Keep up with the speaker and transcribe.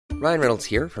Ryan Reynolds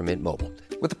here from Mint Mobile.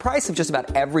 With the price of just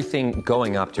about everything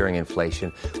going up during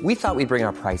inflation, we thought we'd bring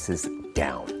our prices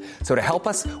down. So to help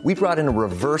us, we brought in a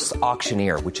reverse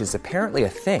auctioneer, which is apparently a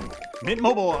thing. Mint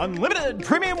Mobile Unlimited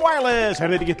Premium Wireless. How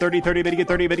to get 30, 30, bit to get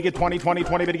 30, bit to get 20, 20,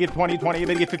 20, bit to get 20, 20,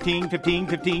 bit to get 15, 15,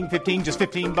 15, 15, just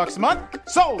 $15 a month?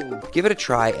 Sold! Give it a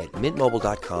try at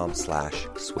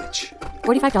mintmobile.com/switch.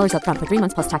 $45 up front for 3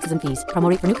 months plus taxes and fees.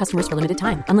 Promo rate for new customers for limited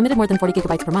time. Unlimited more than 40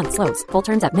 gigabytes per month. Slows full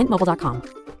terms at mintmobile.com.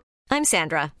 I'm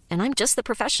Sandra, and I'm just the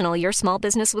professional your small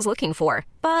business was looking for.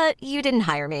 But you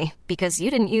didn't hire me because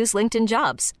you didn't use LinkedIn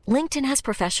Jobs. LinkedIn has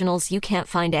professionals you can't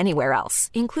find anywhere else,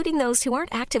 including those who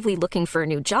aren't actively looking for a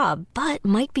new job, but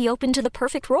might be open to the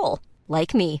perfect role,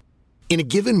 like me. In a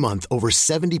given month, over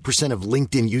 70% of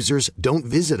LinkedIn users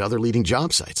don't visit other leading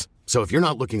job sites. So if you're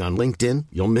not looking on LinkedIn,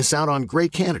 you'll miss out on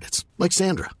great candidates like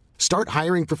Sandra. Start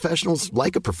hiring professionals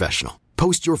like a professional.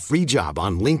 Post your free job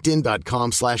on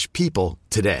linkedin.com/people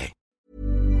today.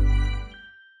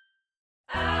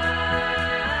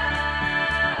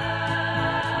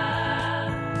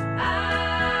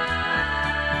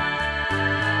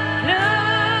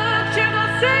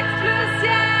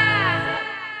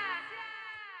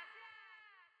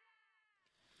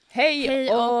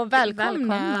 Hej och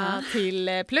välkomna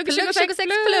till Plugg 26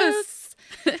 plus.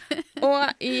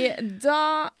 Och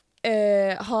idag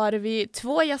har vi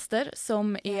 2 gäster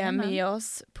som är med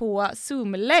oss på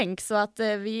Zoom-länk, så att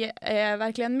vi är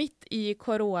verkligen mitt i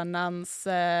coronans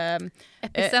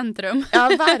epicentrum.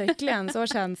 Ja, verkligen, så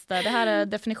känns det. Det här är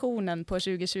definitionen på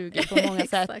 2020 på många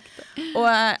sätt. Och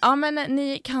ja, men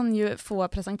ni kan ju få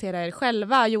presentera er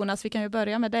själva. Jonas, vi kan ju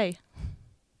börja med dig.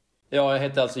 Ja, jag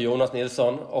heter alltså Jonas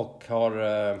Nilsson och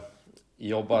har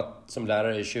jobbat som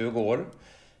lärare i 20 år.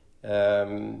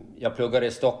 Jag pluggade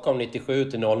i Stockholm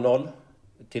 97 till 00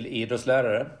 till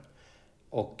idrottslärare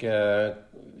och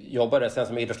jobbade sen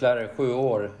som idrottslärare i 7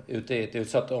 år ute i ett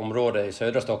utsatt område i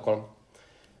södra Stockholm.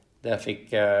 Där jag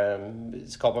fick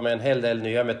skapa med en hel del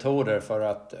nya metoder för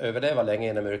att överleva länge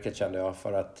inom yrket, kände jag,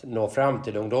 för att nå fram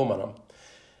till ungdomarna.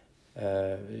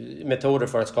 Metoder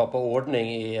för att skapa ordning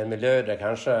i en miljö där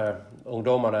kanske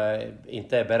ungdomarna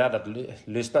inte är beredda att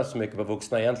lyssna så mycket på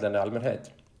vuxna egentligen i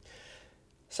allmänhet.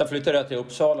 Sen flyttade jag till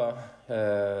Uppsala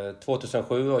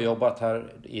 2007 och jobbat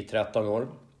här i 13 år.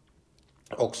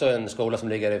 Också en skola som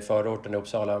ligger i förorten i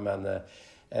Uppsala, men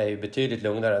är ju betydligt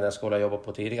lugnare än den skola jag jobbat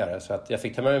på tidigare. Så att jag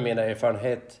fick ta med mig mina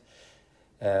erfarenhet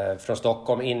från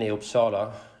Stockholm in i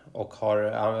Uppsala och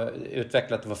har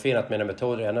utvecklat och förfinat mina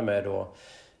metoder ännu mer då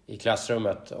i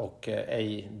klassrummet, och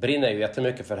brinner ju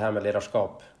jättemycket för det här med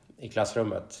ledarskap i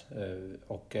klassrummet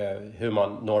och hur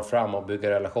man når fram och bygger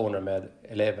relationer med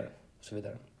elever och så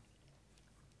vidare.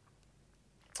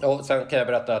 Och sen kan jag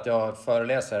berätta att jag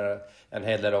föreläser en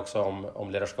hel del också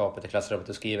om ledarskapet i klassrummet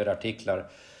och skriver artiklar.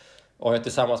 Och jag har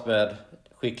tillsammans med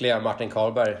skickliga Martin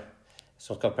Karlberg,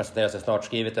 som ska presentera sig snart,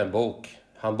 skrivit en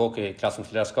handbok i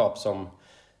klassrumsledarskap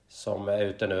som är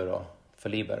ute nu då för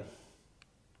Liber.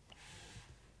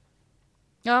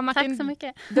 Ja, Martin, tack så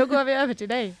mycket. Då går vi över till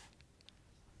dig.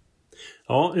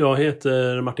 Ja, jag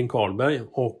heter Martin Karlberg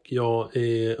och jag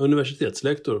är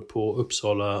universitetslektor på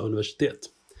Uppsala universitet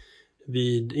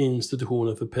vid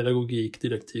institutionen för pedagogik,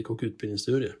 didaktik och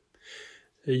utbildningsstudier.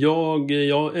 Jag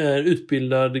är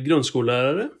utbildad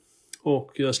grundskollärare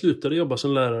och jag slutade jobba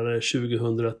som lärare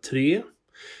 2003.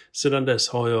 Sedan dess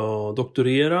har jag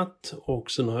doktorerat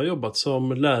och sen har jag jobbat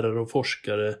som lärare och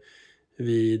forskare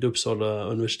vid Uppsala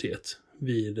universitet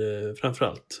vid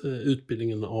framförallt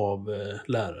utbildningen av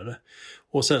lärare.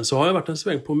 Och sen så har jag varit en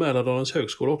sväng på Mälardalens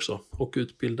högskola också och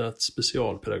utbildat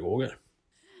specialpedagoger.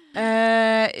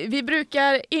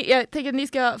 Jag tänker att ni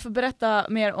ska få berätta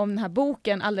mer om den här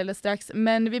boken alldeles strax,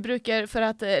 men vi brukar, för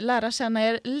att lära känna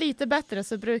er lite bättre,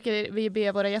 så brukar vi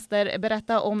be våra gäster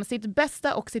berätta om sitt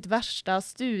bästa och sitt värsta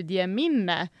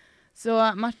studieminne.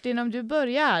 Så Martin, om du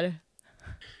börjar.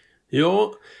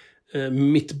 Ja,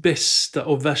 mitt bästa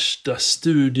och värsta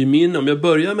studieminne. Om jag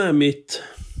börjar med mitt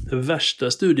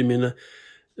värsta studieminne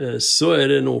så är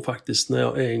det nog faktiskt när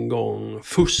jag en gång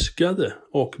fuskade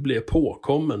och blev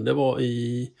påkommen. Det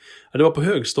var på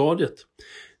högstadiet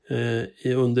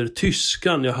under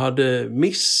tyskan. Jag hade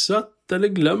missat eller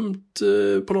glömt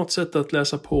på något sätt att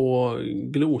läsa på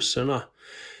glosorna.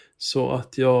 Så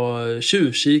att jag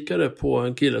tjuvkikade på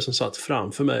en kille som satt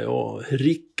framför mig, och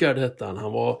Rickard hette han.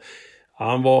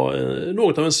 Han var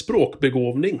något av en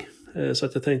språkbegåvning. Så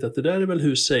att jag tänkte att det där är väl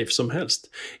hur safe som helst.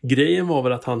 Grejen var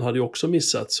väl att han hade också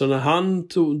missat. Så när han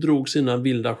drog sina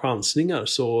vilda chansningar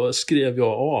så skrev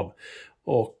jag av.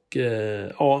 Och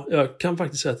jag kan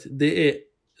faktiskt säga att det är,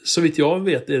 så vitt jag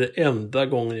vet, är det enda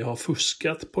gången jag har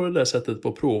fuskat på det där sättet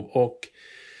på prov. Och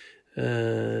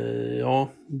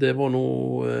Det var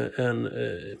nog en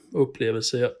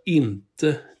upplevelse jag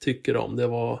inte tycker om. Det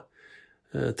var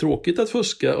tråkigt att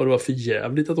fuska och det var för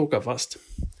jävligt att åka fast.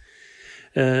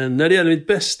 När det gäller mitt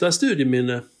bästa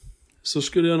studieminne så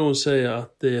skulle jag nog säga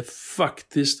att det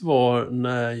faktiskt var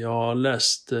när jag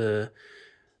läste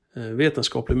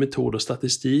vetenskaplig metod och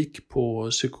statistik på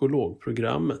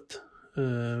psykologprogrammet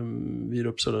vid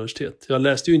Uppsala universitet. Jag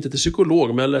läste ju inte till psykolog,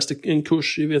 men jag läste en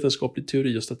kurs i vetenskaplig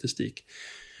teori och statistik.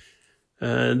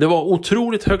 Det var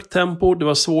otroligt högt tempo, det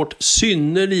var svårt,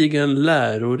 synnerligen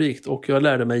lärorikt och jag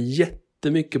lärde mig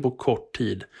jättemycket på kort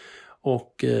tid.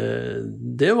 Och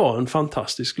det var en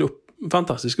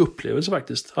fantastisk upplevelse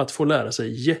faktiskt, att få lära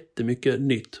sig jättemycket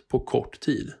nytt på kort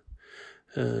tid.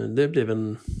 Det blev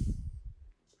en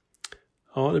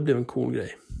cool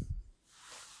grej.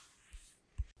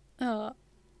 Ja,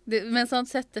 men sånt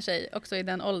sätter sig också i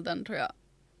den åldern, tror jag.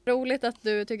 Roligt att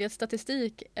du tycker att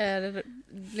statistik är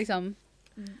liksom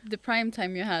the prime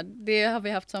time you had. Det har vi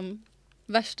haft som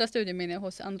värsta studieminne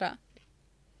hos andra.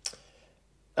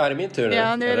 Ja, det är min tur nu.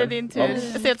 Ja, nu är det din tur. Jag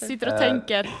ser att du sitter och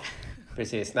tänker.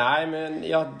 Precis. Nej, men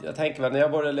jag tänker väl när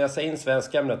jag började läsa in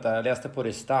svenskämnet där, jag läste på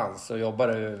distans och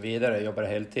jobbade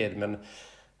heltid, men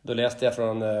då läste jag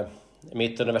från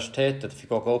Mittuniversitetet,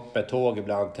 fick åka upp med tåg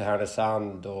ibland till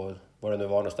Härnösand och var det nu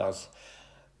var någonstans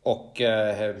och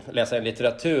läsa in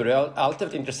litteratur. Jag har alltid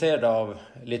varit intresserad av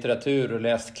litteratur och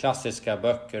läst klassiska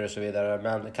böcker och så vidare,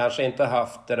 men kanske inte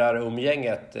haft det där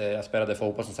umgänget. Jag spelade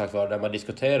fotboll som sagt var, där man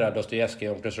diskuterade Dostojevskij i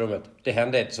omklädningsrummet. Det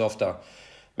hände inte så ofta.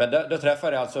 Men då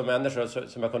träffade jag alltså människor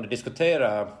som jag kunde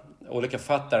diskutera olika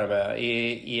författare med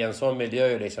i en sån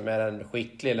miljö liksom, med en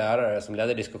skicklig lärare som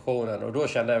ledde diskussionen. Och då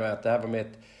kände jag att det här var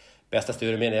mitt bästa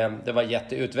studieminne. Det var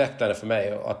jätteutvecklande för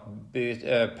mig att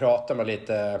prata med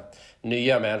lite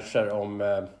nya människor om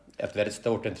ett väldigt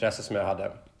stort intresse som jag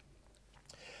hade.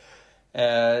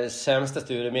 Sämsta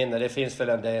studieminne, det finns väl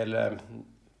en del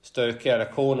stökiga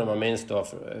lektioner man minns då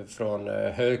från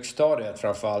högstadiet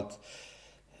framförallt.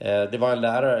 Det var en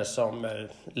lärare som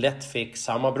lätt fick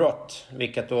sammanbrott,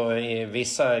 vilket då i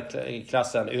vissa i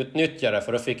klassen utnyttjade,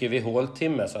 för då fick ju vi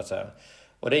håltimme så att säga.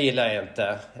 Och det gillar jag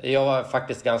inte. Jag var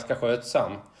faktiskt ganska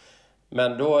skötsam.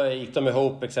 Men då gick de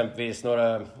ihop exempelvis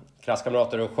några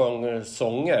klasskamrater och sjöng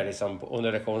sånger liksom,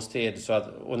 under lektionstid.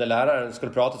 Och när läraren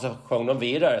skulle prata så sjöng de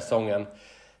vidare sången.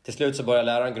 Till slut så började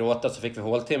läraren gråta, så fick vi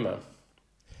håltimme.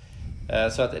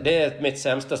 Så att det är mitt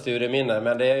sämsta studieminne.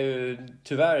 Men det är ju,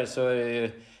 tyvärr så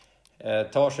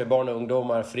tar sig barn och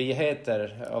ungdomar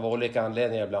friheter av olika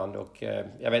anledningar ibland. Och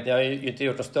jag har ju inte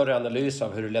gjort någon större analys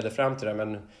av hur det ledde fram till det,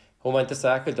 men hon var inte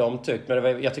särskilt omtyckt,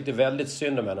 men jag tyckte väldigt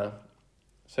synd om henne.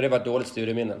 Så det var ett dåligt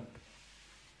studieminne.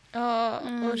 Ja,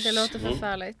 det låter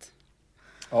förfärligt.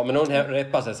 Ja, men hon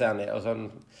repade sig sen och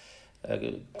sen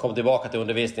kom tillbaka till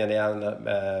undervisningen igen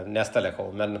nästa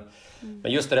lektion.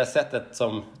 Men just det där sättet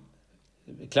som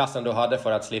klassen då hade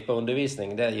för att slippa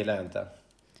undervisning, det gillar jag inte.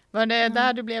 Var det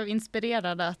där du blev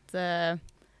inspirerad att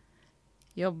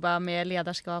jobba med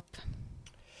ledarskap?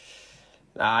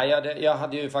 Nej, jag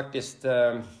hade ju faktiskt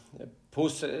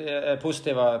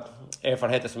positiva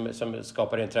erfarenheter som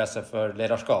skapar intresse för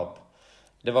ledarskap.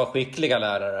 Det var skickliga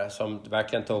lärare som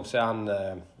verkligen tog sig an,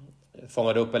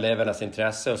 fångade upp elevernas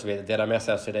intresse och så vidare, delade med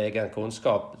sig av sin egen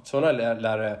kunskap. Sådana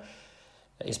lärare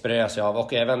inspireras jag av,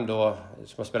 och även då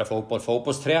som spelar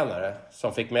fotbollstränare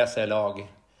som fick med sig lag,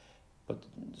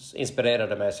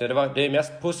 inspirerade mig. Så det är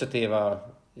mest positiva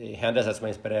händelser som har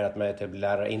inspirerat mig till att bli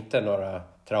lärare, inte några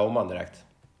trauman direkt.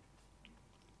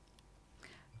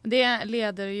 Det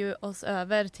leder ju oss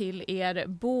över till er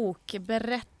bok.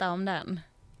 Berätta om den.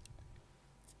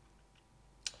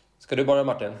 Ska du börja,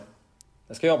 Martin?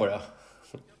 Ska jag börja?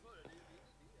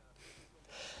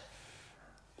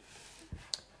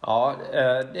 Ja,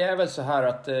 det är väl så här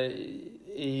att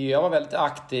jag var väldigt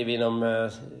aktiv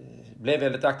blev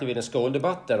väldigt aktiv i den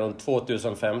skoldebatten runt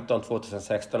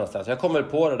 2015-2016 någonstans. Jag kommer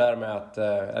på det där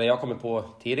med jag kommer på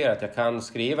tidigare att jag kan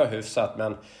skriva hyfsat,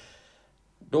 men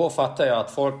då fattade jag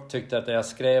att folk tyckte att det jag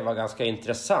skrev var ganska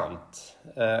intressant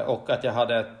och att jag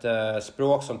hade ett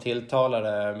språk som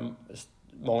tilltalade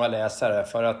många läsare.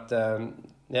 För att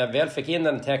när jag väl fick in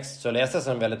en text så läste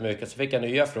jag väldigt mycket, så fick jag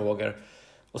nya frågor.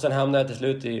 Och sen hamnade jag till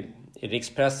slut i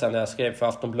rikspressen när jag skrev för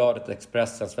Aftonbladet,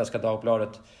 Expressen, Svenska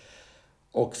Dagbladet.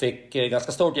 Och fick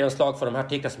ganska stort genomslag för de här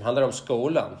artiklarna som handlar om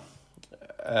skolan.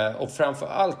 Och framför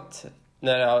allt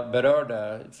när jag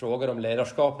berörde frågor om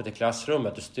ledarskapet i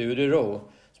klassrummet och studiero,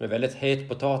 som är väldigt het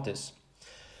potatis.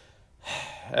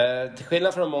 Till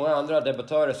skillnad från många andra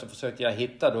debattörer så försökte jag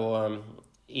hitta då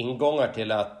ingångar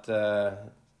till att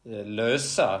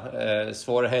lösa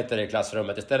svårigheter i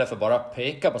klassrummet istället för bara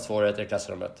peka på svårigheter i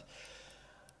klassrummet.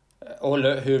 och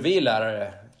hur vi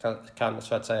lärare kan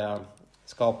så att säga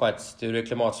skapa ett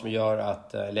studieklimat som gör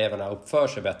att eleverna uppför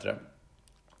sig bättre.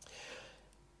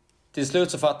 Till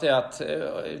slut så fattade jag att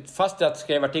fast jag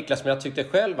skrev artiklar som jag tyckte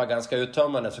själv var ganska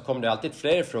uttömmande, så kom det alltid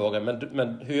fler frågor.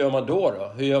 Men hur gör man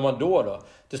då? Hur gör man då?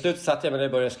 Till slut satt jag med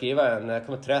och började skriva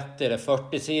en 30 eller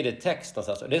 40 sidor text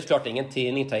någonstans. Och det är såklart ingen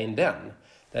tidning tar in den.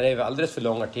 Den är ju alldeles för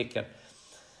lång artikel.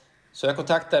 Så jag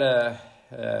kontaktade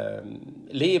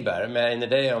Liber med en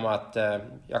idé om att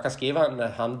jag kan skriva en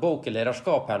handbok i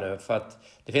ledarskap här nu. För att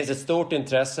det finns ett stort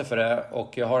intresse för det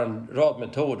och jag har en rad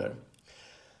metoder.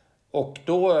 Och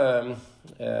då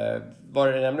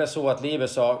var det nämligen så att Liber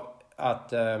sa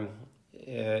att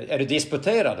är du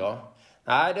disputerad då?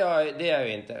 Nej, det är jag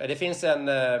ju inte. Det finns en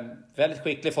väldigt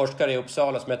skicklig forskare i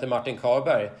Uppsala som heter Martin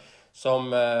Karlberg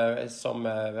som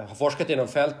har forskat inom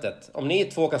fältet. Om ni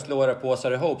två kan slå era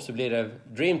påsar ihop så blir det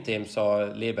Dream Team, sa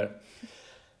Liber.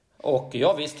 Och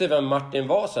jag visste vem Martin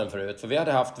var sen förut, för vi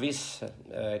hade haft viss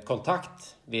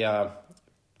kontakt via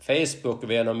Facebook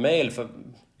och via någon mail, för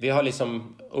vi har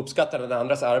liksom uppskattat den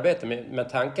andras arbete, med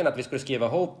tanken att vi skulle skriva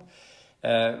ihop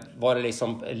var det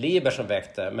liksom Liber som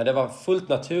väckte. Men det var fullt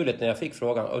naturligt när jag fick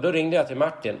frågan. Och då ringde jag till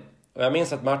Martin. Och jag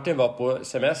minns att Martin var på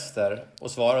semester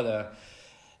och svarade.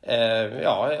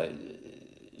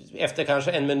 Efter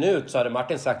kanske en minut så hade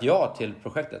Martin sagt ja till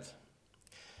projektet.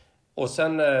 Och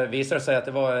sen visade det sig att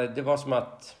det var som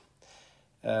att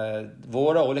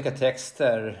våra olika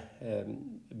texter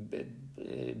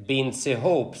binds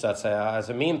ihop så att säga.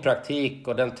 Alltså min praktik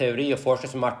och den teori och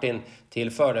forskning som Martin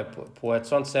tillförde på ett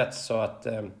sådant sätt så att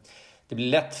det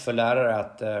blir lätt för lärare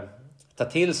att ta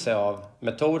till sig av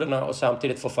metoderna och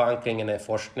samtidigt få förankringen i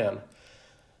forskningen.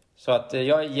 Så att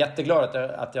jag är jätteglad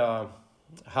att jag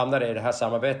hamnade i det här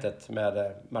samarbetet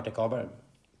med Martin Karlberg.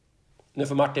 Nu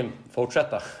får Martin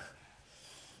fortsätta.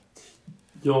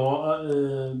 Ja,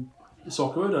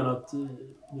 saken var ju den att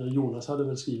Jonas hade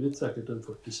väl skrivit säkert en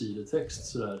 40 sidor text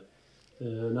sådär.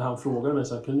 När han frågade mig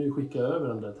så här, kan du skicka över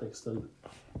den där texten?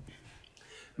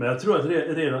 Men jag tror att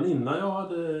redan innan jag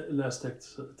hade läst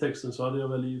texten så hade jag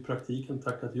väl i praktiken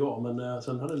tackat ja. Men när jag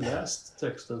sen hade läst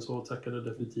texten så tackade jag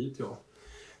definitivt ja.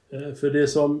 För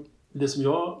det som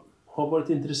jag har varit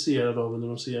intresserad av under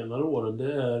de senare åren,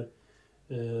 det är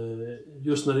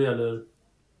just när det gäller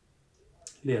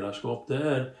ledarskap, det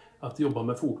är att jobba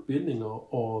med fortbildning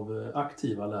av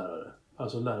aktiva lärare.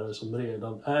 Alltså lärare som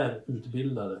redan är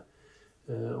utbildade.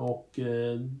 Och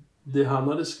det han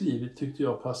hade skrivit tyckte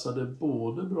jag passade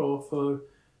både bra för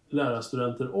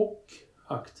lärarstudenter och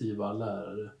aktiva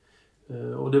lärare.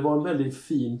 Och det var en väldigt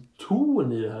fin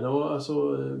ton i det här.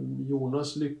 Alltså,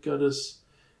 Jonas lyckades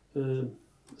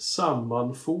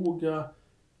sammanfoga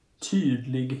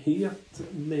tydlighet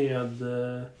med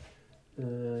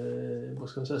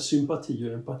sympati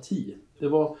och empati.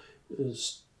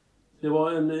 Det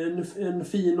var en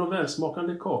fin och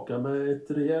välsmakande kaka med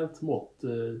ett rejält mått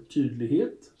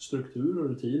tydlighet, struktur och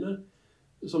rutiner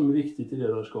som är viktigt i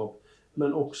ledarskap.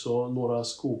 Men också några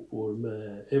skopor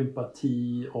med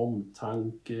empati,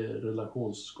 omtanke,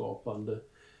 relationsskapande.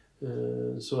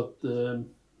 Så att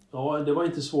ja, det var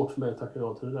inte svårt för mig att tacka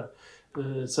ja till det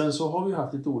där. Sen så har vi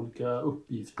haft lite olika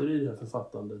uppgifter i det här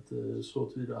författandet. Så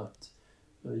tillvida att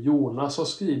Jonas har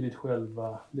skrivit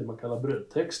själva det man kallar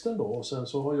brödtexten då. Och sen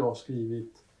så har jag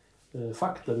skrivit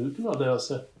faktarutorna där jag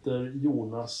sätter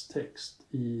Jonas text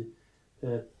i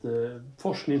ett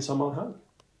forskningssammanhang.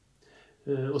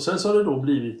 Och sen så har det då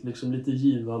blivit liksom lite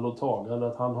givande och tagande,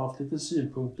 att han har haft lite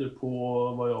synpunkter på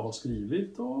vad jag har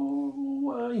skrivit och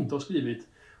vad jag inte har skrivit.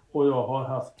 Och jag har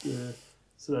haft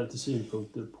sådär lite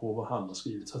synpunkter på vad han har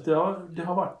skrivit. Så att det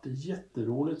har varit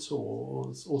jätteroligt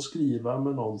så att skriva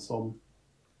med någon som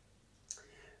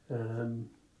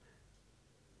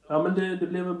ja, men det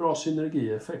blev en bra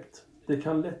synergieffekt. Det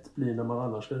kan lätt bli, när man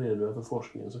annars ska redogöra för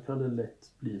forskningen, så kan det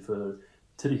lätt bli för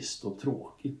trist och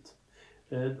tråkigt.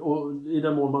 Och i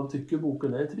den mån man tycker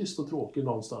boken är trist och tråkig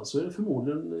någonstans, så är det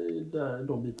förmodligen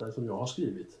de bitar som jag har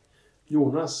skrivit.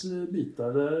 Jonas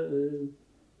bitar,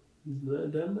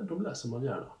 de läser man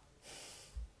gärna.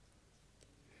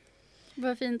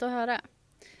 Vad fint att höra.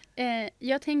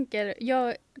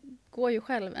 Jag går ju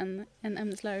själv en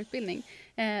ämneslärarutbildning.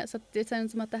 Så att det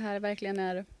känns som att det här verkligen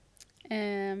är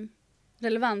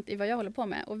relevant i vad jag håller på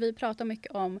med. Och vi pratar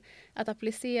mycket om att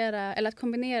applicera, eller att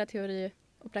kombinera teori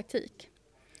och praktik.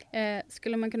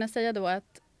 Skulle man kunna säga då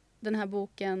att den här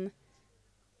boken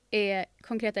är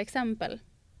konkreta exempel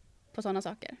på sådana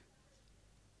saker?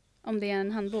 Om det är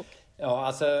en handbok? Ja,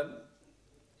 alltså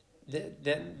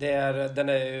den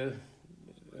är ju,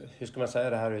 hur ska man säga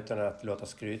det här utan att låta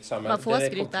skrytsam? Man får den är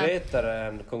skryta. Konkretare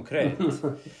än konkret.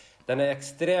 Den är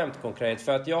extremt konkret.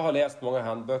 För att jag har läst många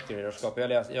handböcker i ledarskap.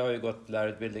 Jag har ju gått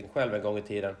lärarutbildning själv en gång i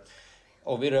tiden.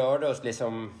 Och vi rörde oss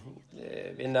liksom...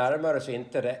 Vi närmar oss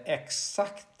inte det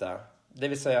exakta. Det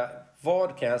vill säga,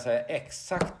 vad kan jag säga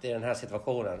exakt i den här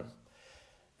situationen?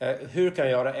 Hur kan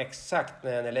jag göra exakt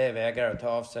när en elev vägrar att ta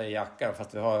av sig jackan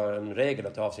fast vi har en regel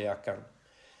att ta av sig jackan?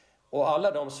 Och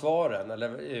alla de svaren,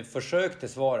 eller försök till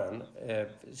svaren,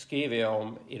 skriver jag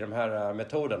om i de här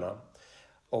metoderna.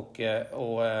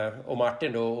 Och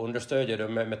Martin då understödjer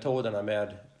de metoderna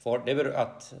med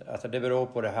att det beror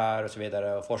på det här och så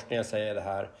vidare, och forskningen säger det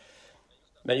här.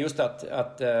 Men just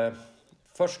att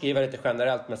först skriva lite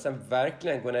generellt men sen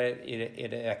verkligen gå ner i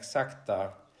det exakta,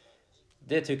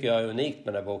 det tycker jag är unikt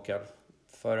med den här boken.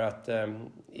 För att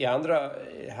i andra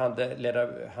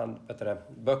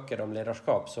böcker om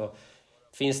ledarskap så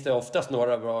finns det oftast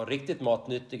några bra, riktigt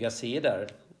matnyttiga sidor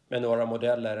med några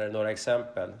modeller eller några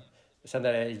exempel. Sen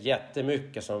är det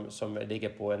jättemycket som ligger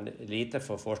på en lite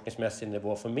för forskningsmässig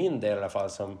nivå för min del i alla fall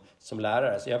som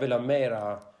lärare. Så jag vill ha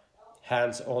mera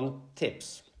hands-on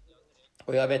tips.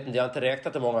 Och jag vet inte, jag har inte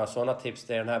räknat hur många sådana tips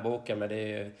det är i den här boken, men det är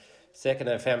ju säkert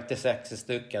 50-60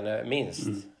 stycken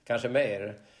minst, kanske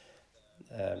mer.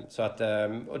 Så att,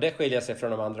 och det skiljer sig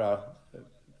från de andra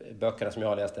böckerna som jag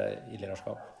har läst i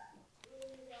ledarskap.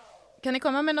 Kan ni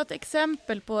komma med något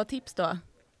exempel på tips då?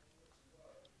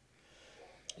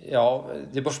 Ja,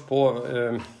 det beror på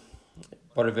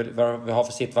vad vi har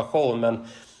för situation, men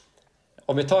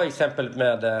om vi tar exempel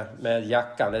med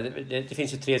jackan. Det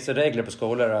finns ju 3 regler på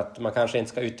skolor att man kanske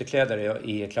inte ska ytterkläder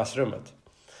i klassrummet.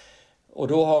 Och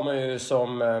då har man ju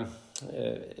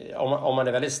om man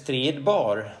är väldigt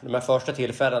stridbar, de här första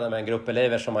tillfällena med en grupp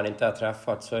elever som man inte har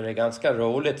träffat, så är det ganska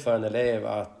roligt för en elev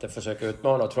att försöka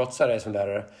utmana och trotsa dig som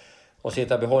lärare och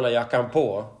sitta och behålla jackan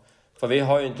på. För vi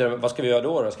har ju inte, vad ska vi göra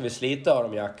då? Ska vi slita av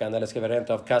dem jackan, eller ska vi rent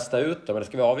av kasta ut dem, eller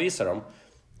ska vi avvisa dem?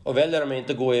 Och väljer de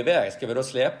inte gå iväg, ska vi då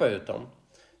släpa ut dem?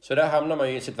 Så där hamnar man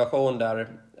ju i en situation där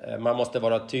man måste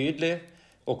vara tydlig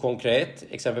och konkret.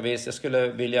 Exempelvis, jag skulle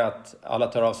vilja att alla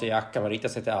tar av sig jackan och riktar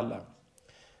sig till alla.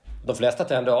 De flesta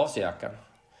tar ändå av sig jackan.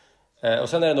 Och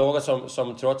sen är det någon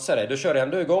som trotsar dig. Du kör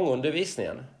ändå igång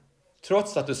undervisningen.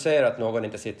 Trots att du ser att någon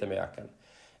inte sitter med jackan.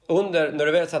 När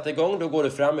du väl satt igång, då går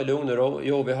du fram i lugn och ro.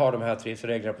 Jo, vi har de här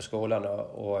trivselreglerna på skolan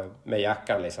och med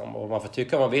jackan liksom. Och man får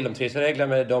tycka vad man vill om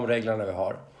trivselreglerna med de reglerna vi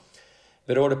har.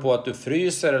 Beror det på att du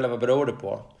fryser eller vad beror det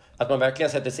på? Att man verkligen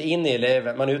sätter sig in i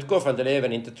eleven. Man utgår från att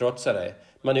eleven inte trotsar dig.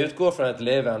 Man utgår från att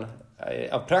eleven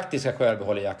av praktiska skäl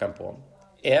behåller jackan på.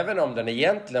 Även om den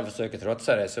egentligen försöker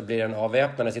trotsa dig så blir det en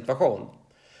avväpnande situation.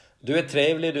 Du är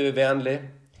trevlig, du är vänlig.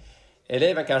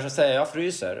 Eleven kanske säger jag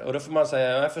fryser. Och då får man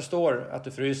säga jag förstår att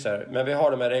du fryser. Men vi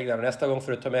har de här reglerna. Nästa gång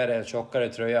får du ta med dig en tjockare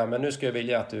tröja. Men nu skulle jag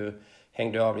vilja att du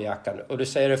hängde av jackan. Och du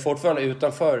säger det fortfarande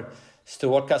utanför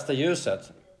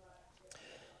strålkastarljuset.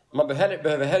 Man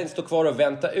behöver heller inte stå kvar och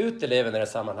vänta ut eleven i det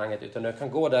sammanhanget. Utan du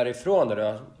kan gå därifrån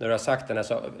när du har sagt den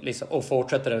liksom, och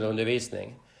fortsätta en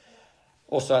undervisning.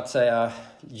 Och så att säga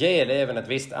ge eleven ett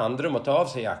visst andrum att ta av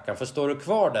sig jackan. För står du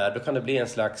kvar där, då kan det bli en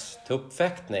slags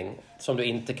tuppfäktning som du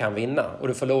inte kan vinna. Och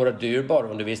du förlorar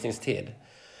dyrbar undervisningstid.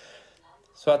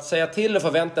 Så att säga till och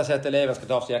förvänta sig att eleven ska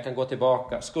ta av sig jackan, gå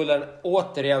tillbaka. Skulle den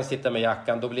återigen sitta med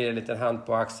jackan, då blir det en liten hand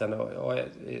på axeln. Och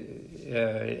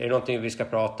är det någonting vi ska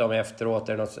prata om efteråt?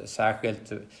 Är det något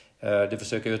särskilt du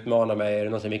försöker utmana mig? Är det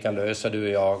någonting vi kan lösa, du och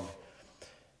jag?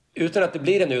 Utan att det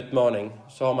blir en utmaning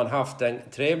så har man haft en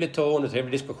trevlig ton och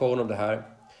trevlig diskussion om det här.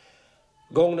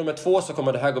 Gång nummer 2 så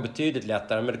kommer det här gå betydligt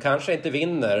lättare. Men du kanske inte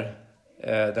vinner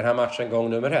den här matchen gång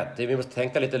nummer 1. Vi måste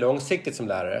tänka lite långsiktigt som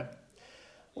lärare.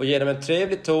 Och genom en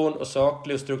trevlig ton och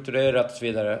saklig och strukturerat och så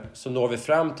vidare så når vi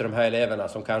fram till de här eleverna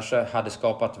som kanske hade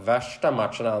skapat värsta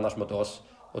matcherna annars mot oss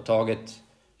och tagit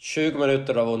 20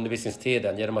 minuter av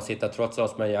undervisningstiden genom att sitta trots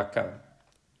oss med en jacka.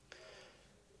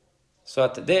 Så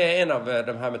att det är en av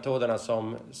de här metoderna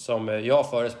som jag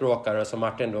förespråkar och som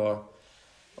Martin då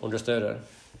understöder.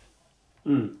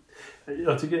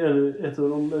 Jag tycker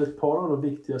ett par av de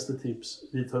viktigaste tips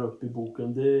vi tar upp i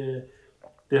boken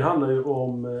det handlar ju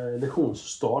om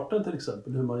lektionsstarten till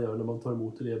exempel. Hur man gör när man tar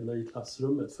emot eleverna i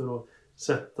klassrummet för att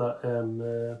sätta en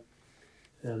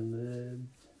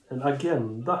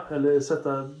agenda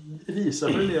eller visa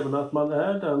för eleverna att man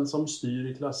är den som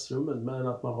styr i klassrummet men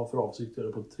att man har för avsikt att göra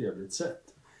det på ett trevligt sätt.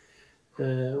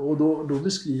 Och då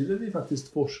beskriver vi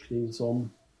faktiskt forskning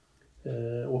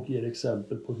och ger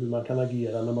exempel på hur man kan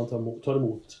agera när man tar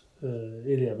emot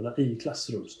eleverna i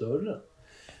klassrumsdörren.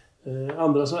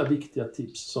 Andra sådana här viktiga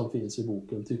tips som finns i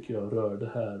boken tycker jag rör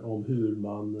det här om hur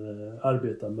man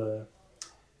arbetar med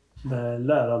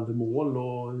lärandemål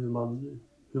och hur man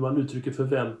hur man uttrycker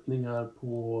förväntningar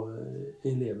på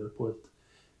elever på ett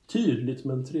tydligt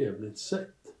men trevligt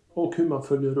sätt. Och hur man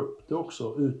följer upp det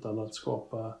också utan att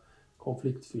skapa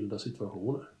konfliktfyllda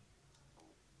situationer.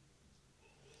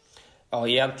 Ja,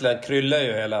 egentligen kryllar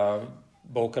ju hela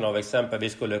boken av exempel vi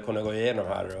skulle kunna gå igenom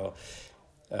här. Och,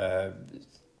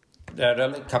 det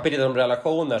är kapitlet om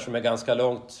relationer som är ganska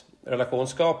långt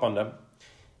relationsskapande.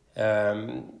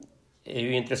 Är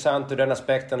ju intressant ur den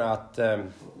aspekten att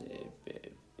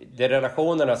de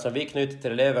relationerna som vi knyter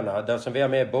till eleverna, den som vi har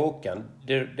med i boken,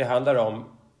 det handlar om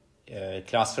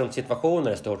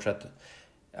klassrumssituationer i stort sett.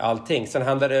 Allting. Sen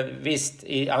handlar det visst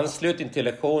i anslutning till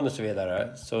lektion och så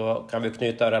vidare, så kan vi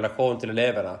knyta relation till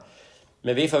eleverna.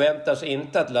 Men vi förväntar oss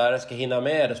inte att lärare ska hinna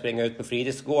med att springa ut på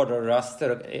fritidsgårdar och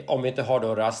raster, om vi inte har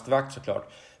då rastvakt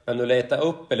såklart. Men att leta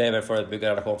upp elever för att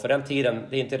bygga relation, för den tiden,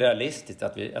 det är inte realistiskt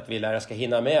att vi lärare ska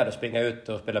hinna med att springa ut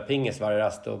och spela pingis varje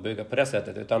rast och bygga på det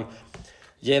sättet. Utan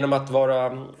genom att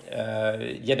vara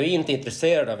genuint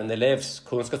intresserad av en elevs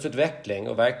kunskapsutveckling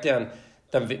och verkligen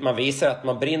man visar att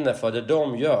man brinner för det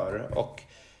de gör och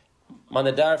man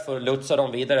är där för att lotsa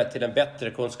dem vidare till en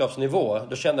bättre kunskapsnivå,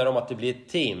 då känner de att det blir ett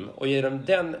team. Och genom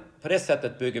på det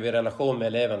sättet bygger vi relation med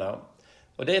eleverna.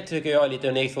 Och det tycker jag är lite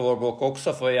unikt för vår bok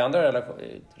också, för i andra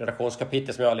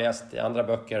relationskapitel som jag har läst i andra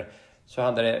böcker så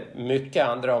handlar det mycket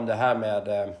andra om det här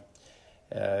med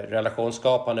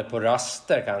relationsskapande på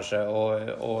raster kanske och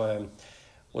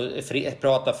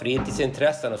prata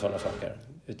fritidsintressen och sådana saker.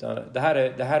 Utan det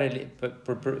här är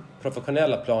på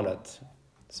professionella planet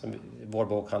som vår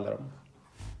bok handlar om.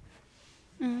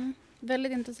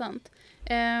 Väldigt intressant.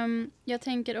 Jag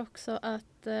tänker också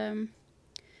att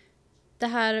det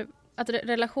här att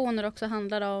relationer också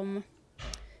handlar om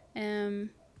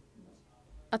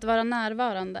att vara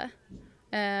närvarande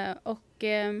och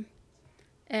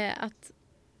att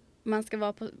man ska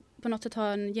vara på något sätt ha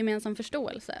en gemensam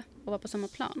förståelse och vara på samma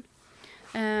plan.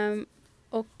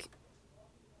 Och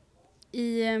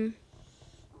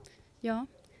ja.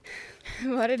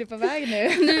 Var är du på väg nu?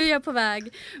 Nu är jag på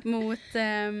väg mot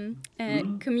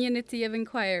community of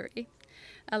inquiry.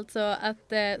 Alltså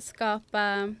att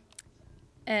skapa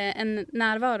en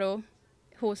närvaro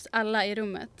hos alla i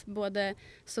rummet. Både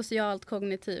socialt,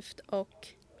 kognitivt och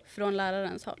från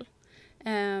lärarens håll.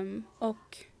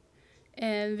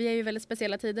 Vi är ju väldigt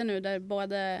speciella tider nu där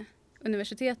både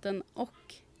universiteten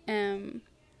och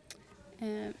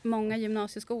många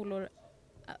gymnasieskolor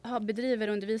bedriver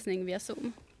undervisning via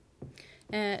Zoom.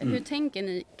 Hur tänker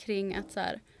ni kring att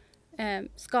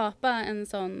skapa en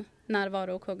sån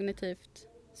närvaro kognitivt,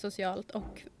 socialt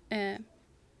och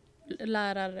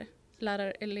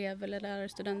lärar-elev eller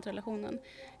lärar-studentrelationen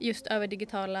just över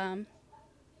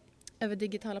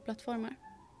digitala plattformar?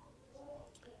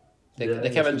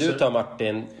 Det kan väl du ta,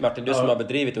 Martin? Martin, du som har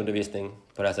bedrivit undervisning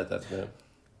på det här sättet.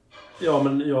 Ja,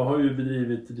 men jag har ju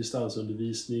bedrivit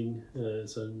distansundervisning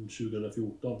sedan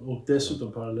 2014 och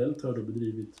dessutom parallellt har jag då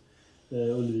bedrivit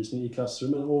undervisning i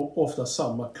klassrummen och ofta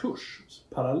samma kurs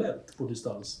parallellt på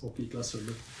distans och i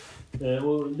klassrummet.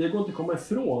 Och det går inte att komma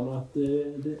ifrån att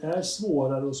det är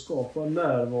svårare att skapa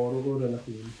närvaro och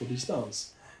relation på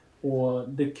distans. Och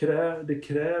det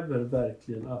kräver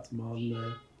verkligen att man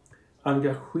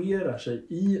engagerar sig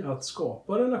i att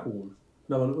skapa relation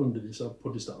när man undervisar på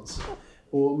distans.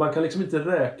 Och man kan liksom inte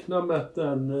räkna med att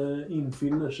den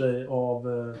infinner sig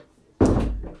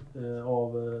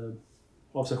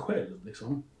av sig själv.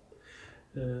 Liksom.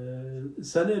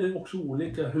 Sen är det också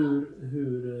olika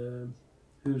hur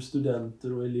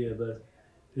studenter och elever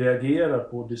reagerar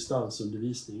på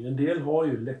distansundervisning. En del har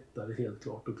ju lättare helt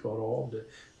klart att klara av det.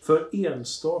 För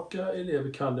enstaka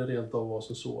elever kan det rent av vara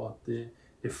så att det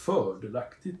är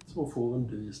fördelaktigt att få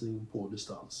undervisning på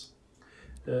distans.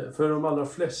 För de allra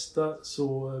flesta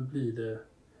så blir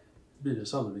det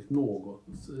sannolikt något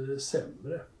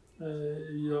sämre.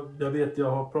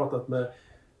 Jag har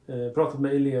pratat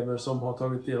med elever som har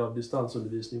tagit del av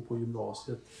distansundervisning på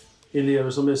gymnasiet. Elever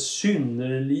som är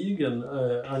synnerligen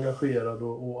engagerade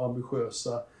och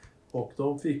ambitiösa. Och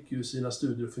de fick ju sina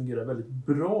studier att fungera väldigt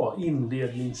bra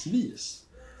inledningsvis.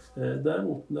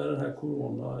 Däremot när den här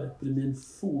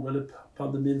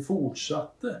pandemin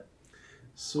fortsatte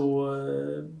så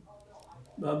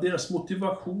deras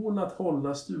motivation att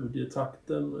hålla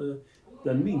studietakten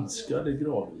den minskade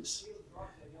gradvis.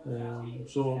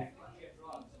 Så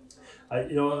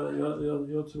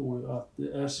jag tror att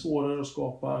det är svårare att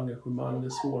skapa engagemang, det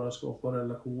är svårare att skapa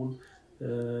relation.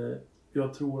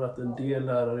 Jag tror att en del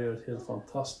lärare gör ett helt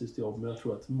fantastiskt jobb, men jag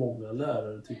tror att många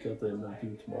lärare tycker att det är en väldigt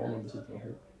utmanande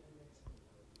situation.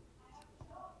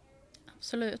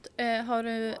 Absolut. Har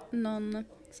du någon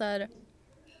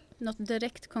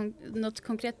något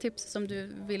konkret tips som du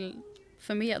vill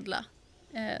förmedla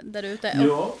där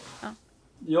ute?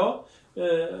 Ja.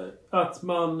 Att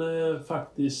man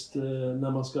faktiskt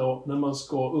när man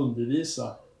ska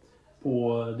undervisa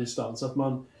på distans, att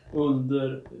man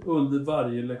under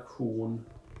varje lektion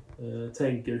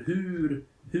tänker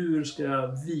hur ska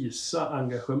jag visa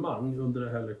engagemang under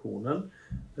den här lektionen?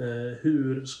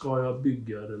 Hur ska jag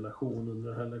bygga relation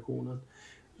under den här lektionen?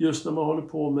 Just när man håller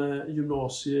på med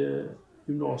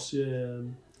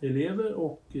gymnasieelever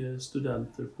och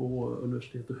studenter på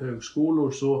universitet och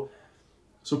högskolor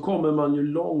så kommer man ju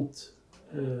långt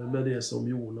med det som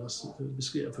Jonas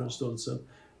beskrev för en stund sedan.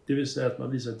 Det vill säga att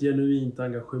man visar ett genuint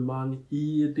engagemang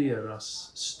i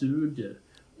deras studier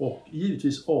och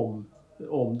givetvis om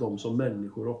dem som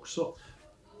människor också.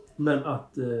 Men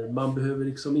att man behöver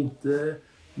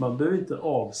inte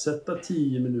avsätta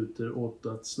 10 minuter åt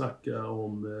att snacka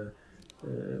om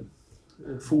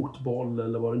fotboll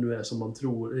eller vad det nu är som man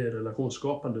tror är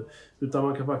relationsskapande. Utan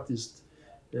man kan faktiskt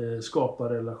skapa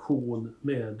relation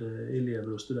med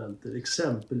elever och studenter.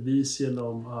 Exempelvis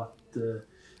genom att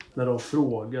när de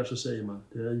frågar så säger man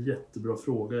det är en jättebra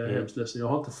fråga, jag är hemskt ledsen. Jag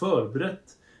har inte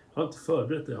förberett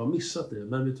det, jag har missat det.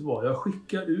 Men vet du vad, jag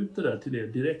skickar ut det där till er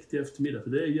direkt i eftermiddag. För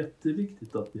det är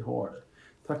jätteviktigt att ni har det.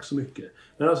 Tack så mycket.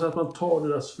 Men alltså att man tar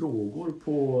deras frågor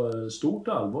på stort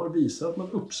allvar, visar att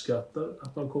man uppskattar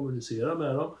att man kommunicerar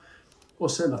med dem.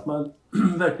 Och sen att man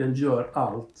verkligen gör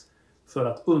allt för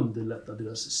att underlätta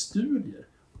deras studier.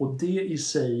 Och det i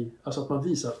sig, alltså att man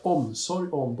visar omsorg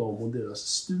om dem och deras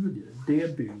studier,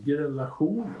 det bygger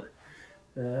relationer.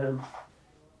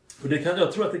 Och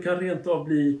jag tror att det kan rent av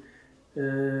bli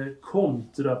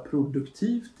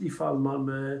kontraproduktivt ifall man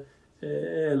med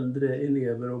äldre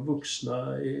elever och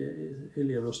vuxna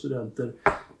elever och studenter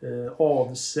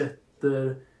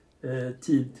avsätter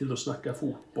tid till att snacka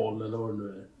fotboll eller vad det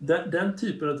nu är. Den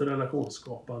typen av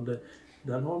relationsskapande,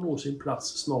 den har nog sin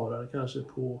plats snarare kanske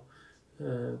på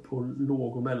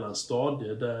låg- och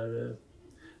mellanstadier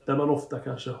där man ofta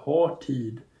kanske har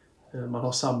tid. Man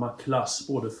har samma klass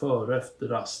både före och efter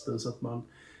rasten så att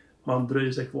man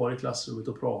dröjer sig kvar i klassrummet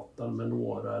och pratar med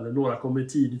några. Eller några kommer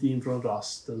tidigt in från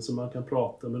rasten så man kan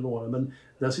prata med några. Men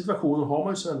den situationen har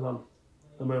man ju sällan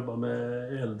när man jobbar med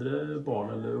äldre barn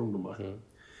eller ungdomar.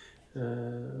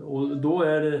 Och då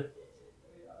är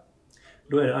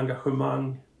det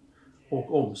engagemang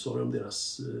och omsorg om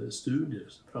deras studier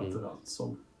framförallt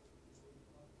som...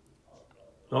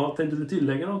 Ja, tänkte du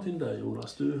tillägga någonting där,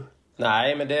 Jonas?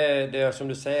 Nej, men det är som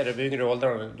du säger, det bygger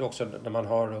åldrar också när man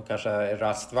har kanske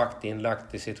rastvakt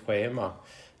inlagt i sitt schema.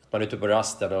 Att man är ute på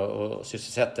rasten och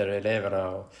sysselsätter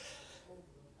eleverna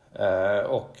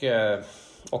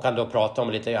och kan då prata om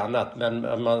lite annat. Men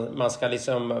man ska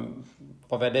liksom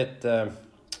vara väldigt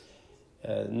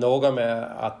noga med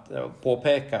att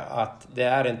påpeka att det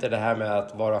är inte det här med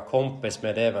att vara kompis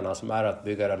med eleverna som är att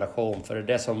bygga relation. För det är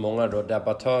det som många då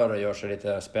debattörer gör sig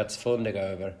lite spetsfundiga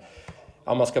över.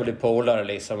 Ja, man ska bli polare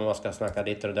liksom, man ska snacka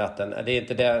ditt och datten. Det är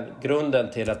inte det.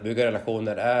 Grunden till att bygga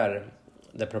relationer är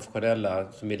det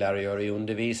professionella som vi lär att göra i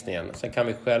undervisningen. Sen kan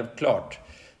vi självklart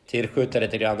tillskjuta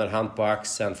lite grann en hand på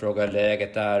axeln, fråga hur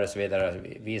läget är och så vidare.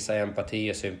 Visa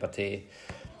empati och sympati.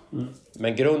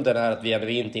 Men grunden är att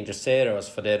vi inte intresserar oss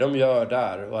för det de gör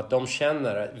där och att de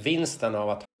känner vinsten av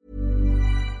att...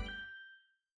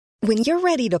 When you're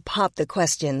ready to pop the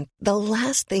question, the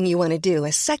last thing you want to do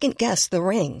is second guess the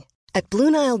ring. At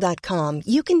BlueNile.com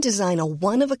you can design a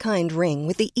one-of-a-kind ring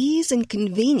with the ease and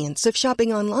convenience of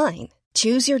shopping online.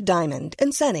 Choose your diamond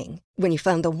and setting. When you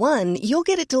find the one, you'll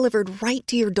get it delivered right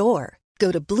to your door.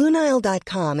 Go to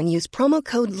BlueNile.com and use promo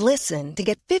code LISTEN to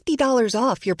get $50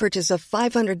 off your purchase of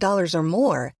 $500 or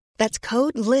more. That's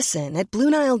code LISTEN at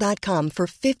BlueNile.com for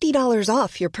 $50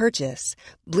 off your purchase.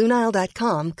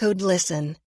 BlueNile.com, code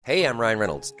LISTEN. Hey, I'm Ryan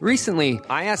Reynolds. Recently,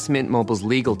 I asked Mint Mobile's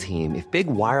legal team if big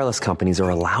wireless companies are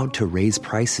allowed to raise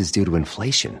prices due to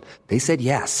inflation. They said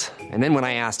yes. And then when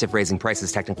I asked if raising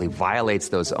prices technically violates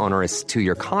those onerous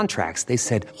two-year contracts, they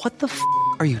said, "What the f***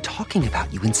 are you talking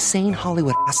about, you insane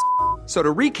Hollywood ass?" So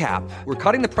to recap, we're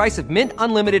cutting the price of Mint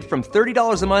Unlimited from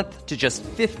 $30 a month to just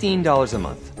 $15 a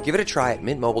month. Give it a try at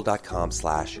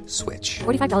mintmobile.com/switch.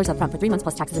 $45 up front for 3 months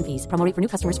plus taxes and fees. Promo rate for new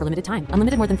customers for limited time.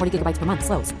 Unlimited more than 40 gigabytes per month.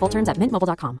 Slows full terms at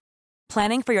mintmobile.com.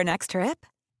 Planning for your next trip?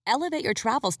 Elevate your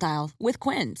travel style with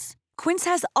Quince. Quince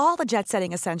has all the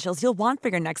jet-setting essentials you'll want for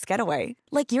your next getaway,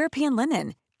 like European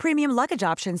linen, premium luggage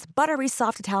options, buttery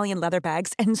soft Italian leather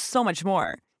bags, and so much more.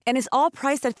 And is all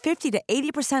priced at 50 to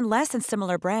 80% less than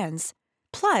similar brands.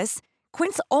 Plus,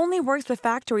 Quince only works with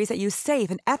factories that use safe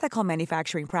and ethical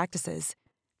manufacturing practices.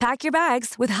 Pack your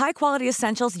bags with high-quality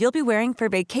essentials you'll be wearing for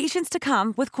vacations to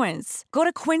come with Quince. Go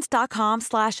to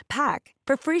quince.com/pack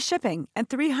for free shipping and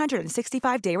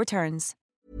 365-day returns.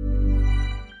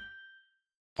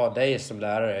 Ha dig som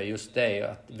lärare, just det.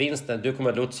 Att vinsten, du kommer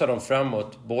att lotsa dem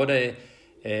framåt både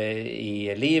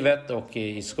i livet och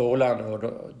i skolan,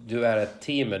 och du är ett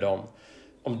team med dem.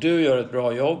 Om du gör ett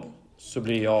bra jobb så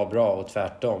blir jag bra och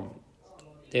tvärtom.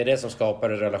 Det är det som skapar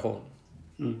en relation.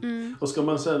 Och ska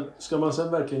man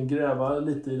sen verkligen gräva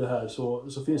lite i det här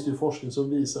så finns det ju forskning som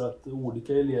visar att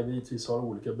olika elever givetvis har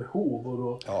olika behov.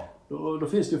 Och då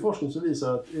finns det ju forskning som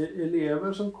visar att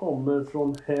elever som kommer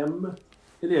från hem,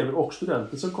 elever och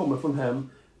studenter som kommer från hem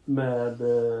med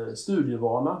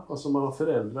studievana, alltså man har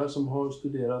föräldrar som har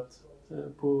studerat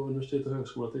på universitet och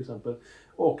högskola till exempel,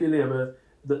 och elever,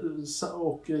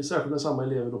 och särskilt när samma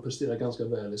elever då presterar ganska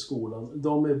väl i skolan,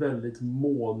 de är väldigt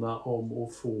måna om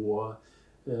att få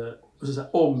så att säga,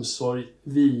 omsorg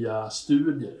via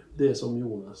studier. Det som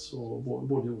Jonas och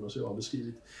både Jonas och jag har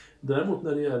beskrivit. Däremot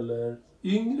när det gäller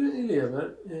yngre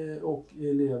elever och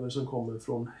elever som kommer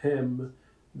från hem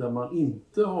där man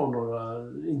inte har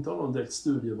någon direkt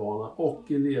studievana,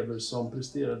 och elever som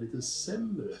presterar lite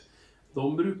sämre,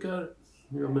 de brukar,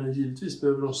 men givetvis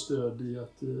behöver de stöd i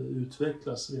att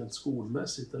utvecklas rent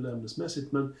skolmässigt eller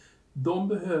ämnesmässigt, men de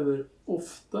behöver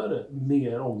oftare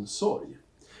mer omsorg.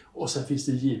 Och sen finns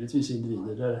det givetvis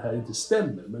individer där det här inte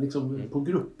stämmer, men liksom på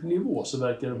gruppnivå så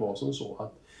verkar det vara som så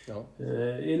att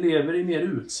elever i mer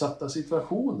utsatta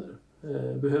situationer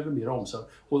behöver mer omsorg.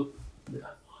 Och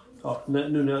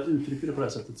nu när jag uttrycker det på det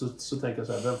här sättet så tänker jag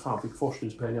så här: vem fan fick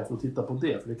forskningspengar för att titta på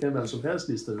det? För det kan ju vem som helst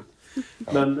lista ut.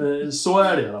 Men så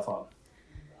är det i alla fall.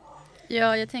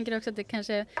 Ja, jag tänker också att det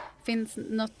kanske finns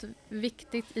något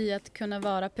viktigt i att kunna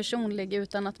vara personlig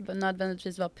utan att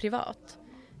nödvändigtvis vara privat.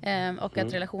 Och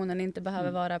att relationen inte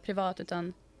behöver vara privat,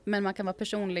 men man kan vara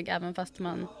personlig även fast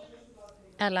man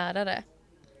är lärare,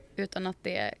 utan att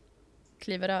det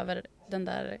kliver över den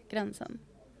där gränsen.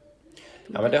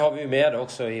 Ja, men det har vi med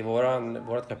också i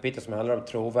vårt kapitel som handlar om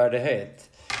trovärdighet.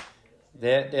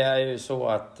 Det är ju så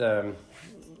att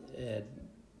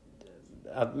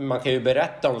man kan ju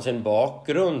berätta om sin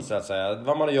bakgrund så att säga.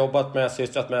 Vad man har jobbat med,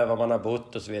 sysslat med, vad man har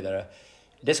bott och så vidare.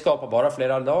 Det skapar bara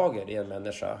flera lager i en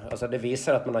människa. Alltså det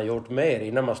visar att man har gjort mer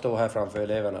innan man står här framför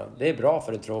eleverna. Det är bra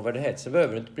för en trovärdighet. Så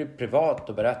behöver du inte bli privat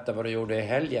och berätta vad du gjorde i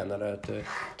helgen, eller att du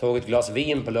tog ett glas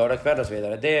vin på lördagskväll och så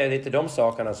vidare. Det är lite de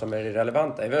sakerna som är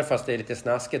relevanta. Även fast det är lite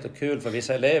snaskigt och kul för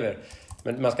vissa elever.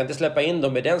 Men man ska inte släppa in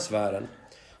dem i den sfären.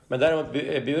 Men däremot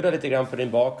bjuda lite grann på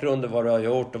din bakgrund och vad du har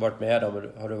gjort och varit med om.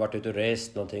 Har du varit ute och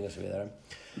rest någonting och så vidare.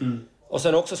 Och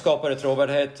sen också skapar det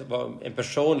trovärdighet, en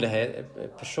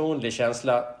personlig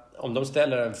känsla. Om de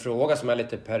ställer en fråga som är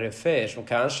lite perifer, som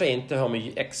kanske inte har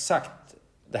med exakt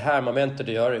det här momentet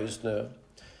att göra just nu.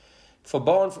 För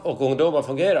barn och ungdomar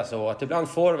fungerar så att ibland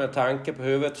får de en tanke på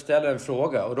huvudet och ställer en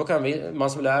fråga. Och då kan man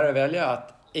som lärare välja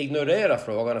att ignorera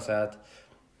frågan och säga att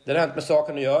det har inte med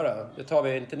saken att göra, det tar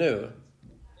vi inte nu.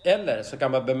 Eller så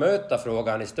kan man bemöta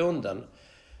frågan i stunden.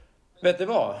 Vet du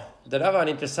vad? Det där var en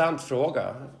intressant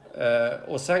fråga.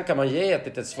 Och sen kan man ge ett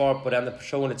litet svar på den, ett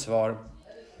personligt svar.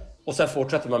 Och sen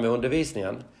fortsätter man med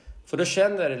undervisningen. För då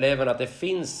känner eleverna att det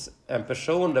finns en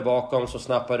person där bakom som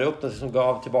snappar upp något, som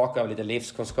gav tillbaka av lite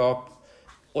livskunskap.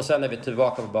 Och sen är vi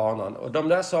tillbaka på banan. Och de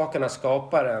där sakerna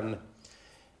skapar en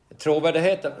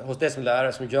trovärdighet hos det som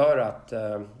lärare som gör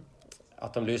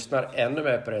att de lyssnar ännu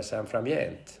mer på det sen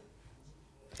framgent.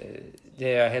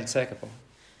 Det är jag helt säker på.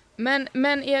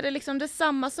 Men är det liksom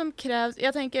detsamma som krävs?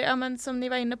 Jag tänker, som ni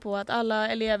var inne på, att alla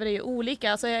elever är ju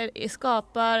olika. Alltså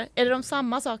är det de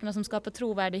samma sakerna som skapar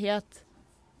trovärdighet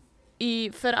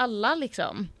för alla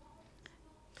liksom?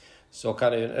 Så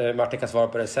kan det, Martin kan svara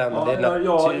på det sen. Ja, det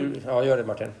är gör det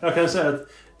Martin. Jag kan säga att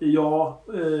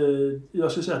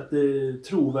jag skulle säga att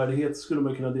trovärdighet skulle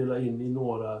man kunna dela in i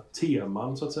några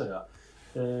teman så att säga.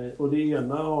 Och det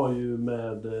ena har ju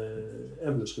med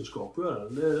ämneskunskap att göra.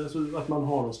 Det är alltså att man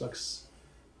har någon slags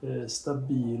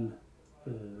stabil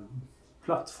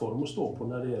plattform att stå på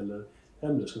när det gäller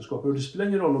ämneskunskaper. Och det spelar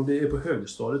ingen roll om det är på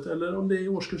högstadiet eller om det är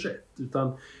årskurs 1.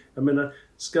 Utan jag menar,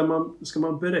 ska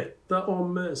man berätta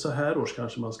om så här års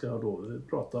kanske man ska då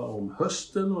prata om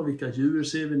hösten och vilka djur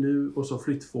ser vi nu och så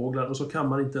flyttfåglar, och så kan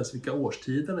man inte ens vilka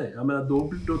årstiden är. Jag menar,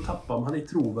 då tappar man i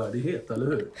trovärdighet, eller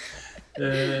hur?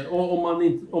 Och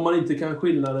om man inte kan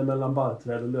skillnaden mellan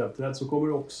barrträd och lövträd så kommer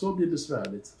det också bli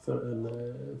besvärligt för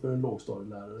en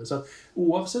lågstadielärare. Så att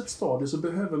oavsett stadie så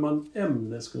behöver man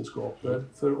ämneskunskaper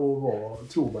för att vara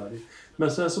trovärdig.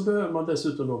 Men sen så behöver man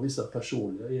dessutom då vissa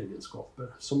personliga egenskaper.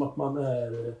 Som att man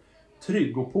är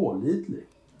trygg och pålitlig.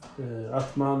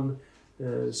 Att man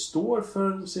står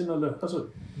för sina löften. Alltså,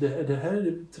 det här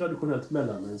är traditionellt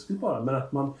mellanmänskligt bara, men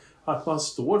att man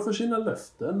står för sina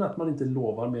löften, att man inte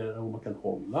lovar mer än vad man kan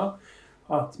hålla,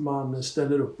 att man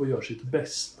ställer upp och gör sitt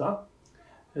bästa,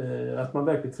 att man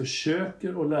verkligen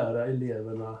försöker att lära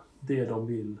eleverna det de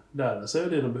vill lära sig och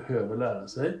det de behöver lära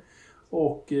sig.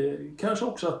 Och kanske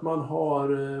också att man har,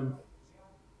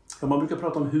 man brukar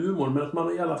prata om humor, men att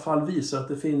man i alla fall visar att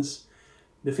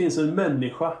det finns en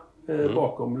människa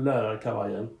bakom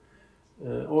lärarkavajen.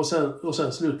 Och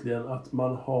sen slutligen att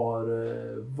man har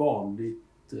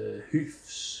vanligt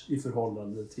hyfs i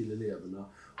förhållande till eleverna.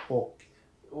 Och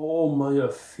om man gör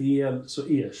fel så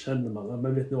erkänner man,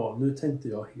 men vet ni vad, nu tänkte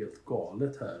jag helt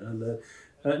galet här.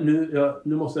 Eller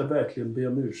nu måste jag verkligen be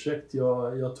om ursäkt.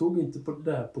 Jag tog inte på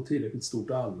det här på tillräckligt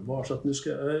stort allvar, så att nu ska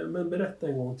men berätta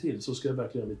en gång till, så ska jag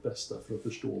verkligen göra mitt bästa för att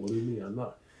förstå vad du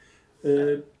menar.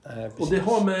 Och det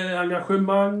har med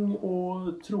engagemang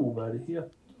och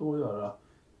trovärdighet att göra,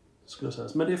 skulle jag säga.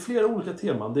 Men det är flera olika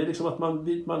teman. Det är liksom att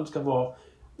man ska vara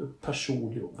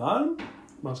personlig och varm.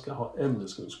 Man ska ha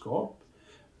ämneskunskap.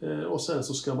 Och sen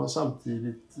så ska man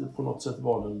samtidigt på något sätt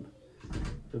vara den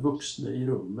vuxna i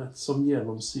rummet som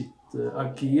genom sitt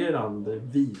agerande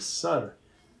visar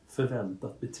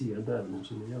förväntat beteende även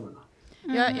hos eleverna.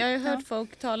 Jag har hört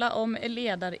folk tala om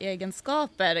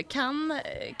ledaregenskaper.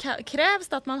 Krävs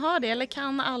det att man har det, eller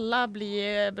kan alla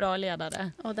bli bra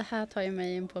ledare? Och det här tar ju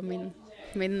mig in på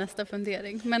min nästa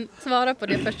fundering. Men svara på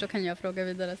det först, så kan jag fråga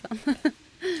vidare sen.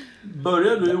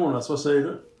 Börjar du, Jonas, vad säger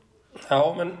du?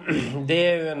 Ja, men det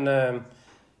är ju en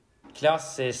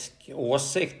klassisk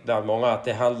åsikt bland många att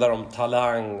det handlar om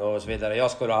talang och så vidare.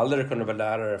 Jag skulle aldrig kunna bli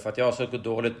lärare för att jag har så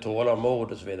dåligt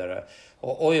tålamod och så vidare.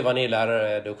 Och oj vad ni lärare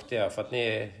är duktiga för att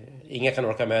ingen kan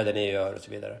orka med det ni gör och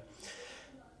så vidare.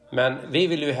 Men vi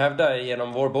vill ju hävda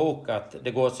genom vår bok att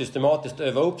det går systematiskt att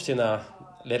öva upp sina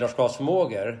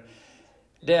ledarskapsförmågor.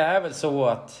 Det är väl så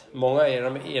att många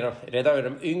redan i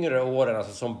de yngre åren,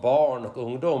 alltså som barn och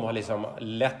ungdom, har liksom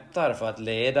lättare för att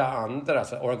leda andra,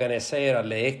 alltså organisera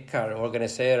lekar,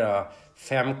 organisera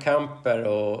femkamper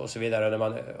och så vidare. När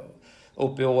man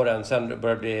upp i åren sen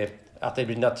börjar bli att det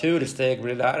blir ett naturligt steg att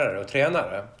bli lärare och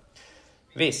tränare.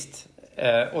 Visst,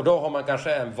 och då har man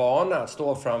kanske en vana att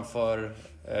stå framför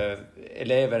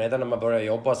elever redan när man börjar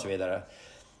jobba och så vidare.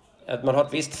 Att man har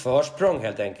ett visst försprång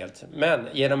helt enkelt. Men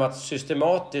genom att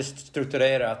systematiskt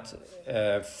strukturerat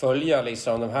följa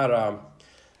liksom de här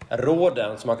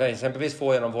råden som man kan exempelvis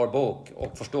få genom vår bok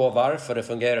och förstå varför det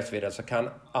fungerar och så vidare, så kan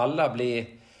alla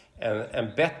bli en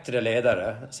bättre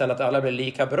ledare. Sen att alla blir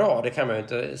lika bra, det kan man ju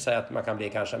inte säga att man kan bli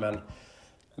kanske, men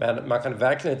man kan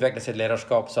verkligen utveckla sitt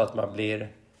ledarskap så att man blir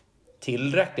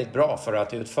tillräckligt bra för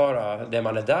att utföra det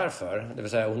man är där för. Det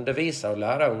vill säga undervisa och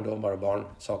lära ungdomar och barn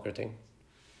saker och ting.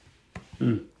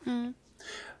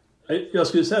 Jag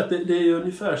skulle säga att det är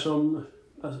ungefär som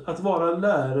att vara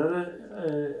lärare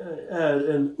är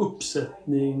en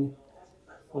uppsättning,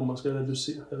 om man ska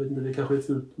reducera, jag vet inte, det kanske är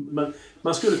fult, men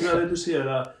man skulle kunna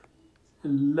reducera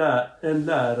en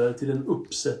lärare till en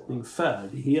uppsättning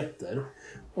färdigheter.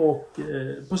 Och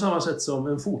på samma sätt som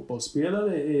en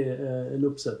fotbollsspelare är en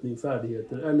uppsättning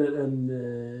färdigheter, eller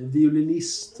en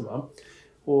violinist, va?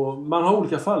 Och man har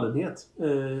olika fallenhet.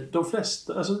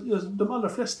 De allra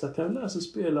flesta kan lära sig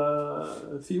spela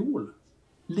fiol.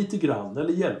 Lite grann,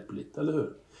 eller hjälpligt, eller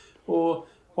hur? Och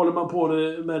håller man på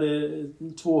med det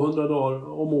 200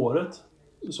 dagar om året,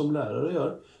 som lärare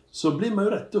gör, så blir man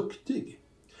ju rätt duktig.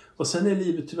 Och sen är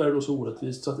livet tyvärr då så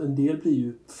orättvist så att en del blir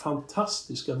ju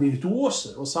fantastiska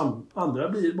virtuoser och andra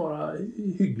blir bara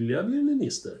hyggliga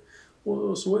violinister.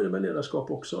 Och så är det med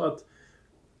ledarskap också, att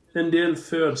en del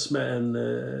föds med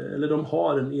eller de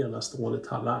har en enastående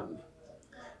talang.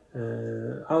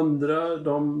 Andra,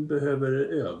 de behöver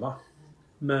öva.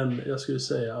 Men jag skulle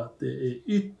säga att det är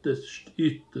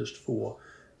ytterst få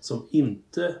som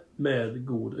inte med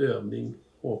god övning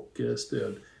och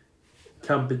stöd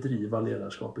kan bedriva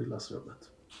ledarskap i klassrummet.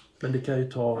 Men det kan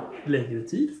ju ta längre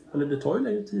tid, eller det tar ju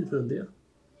längre tid för en del.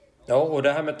 Ja, och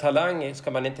det här med talang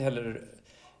ska man inte heller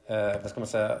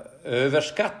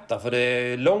överskatta, för det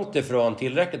är långt ifrån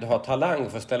tillräckligt att ha talang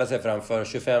för att ställa sig framför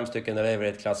 25 stycken elever i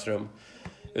ett klassrum.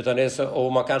 Utan det är så,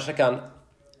 och man kanske kan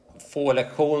få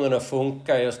lektionen att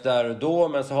funka just där och då,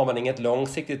 men så har man inget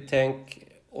långsiktigt tänk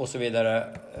och så vidare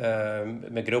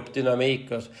med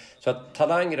gruppdynamik. Så att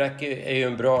talang är ju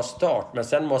en bra start, men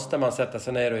sen måste man sätta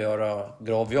sig ner och göra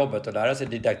grovjobbet och lära sig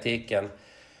didaktiken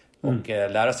och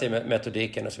lära sig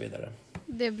metodiken och så vidare.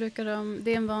 Det är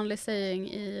en vanlig saying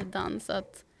i dans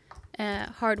att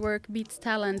hard work beats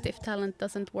talent if talent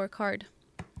doesn't work hard.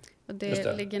 Och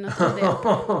det ligger något i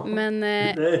det. Men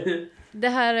det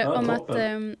här om att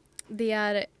det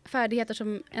är färdigheter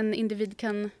som en individ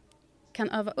kan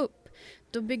öva upp,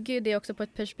 då bygger det också på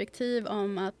ett perspektiv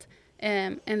om att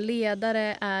en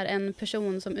ledare är en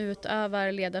person som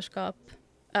utövar ledarskap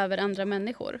över andra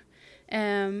människor.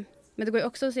 Men det går ju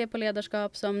också att se på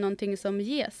ledarskap som någonting som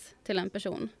ges till en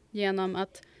person genom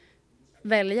att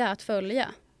välja att följa.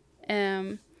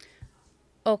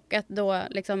 Och att då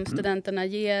liksom studenterna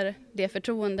ger det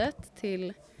förtroendet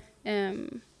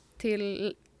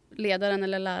till ledaren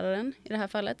eller läraren i det här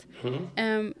fallet.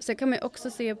 Sen kan man ju också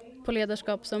se på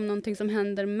ledarskap som någonting som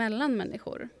händer mellan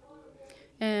människor.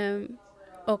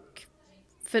 Och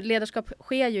för ledarskap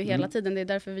sker ju hela tiden, det är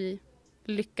därför vi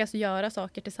lyckas göra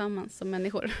saker tillsammans som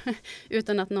människor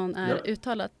utan att någon är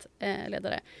uttalat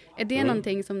ledare. Är det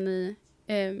någonting som ni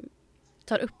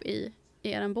tar upp i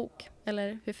er bok?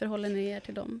 Eller hur förhåller ni er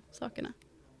till de sakerna?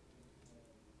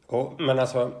 Men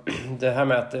alltså, det här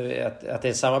med att det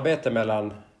är samarbete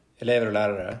mellan elever och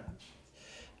lärare,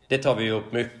 det tar vi ju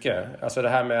upp mycket. Alltså det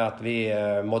här med att vi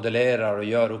modellerar och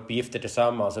gör uppgifter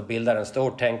tillsammans och bildar en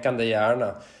stor tänkande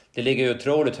hjärna. Det ligger ju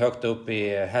otroligt högt upp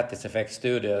i Hatties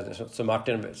effektstudier, som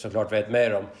Martin såklart vet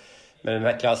mer om. Men de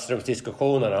här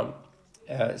klassrumsdiskussionerna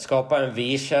skapar en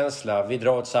vi-känsla, vi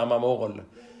drar åt samma mål.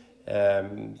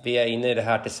 Vi är inne i det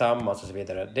här tillsammans och så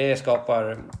vidare. Det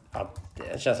skapar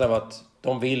en känsla av att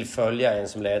de vill följa en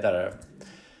som ledare.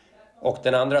 Och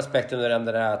den andra aspekten är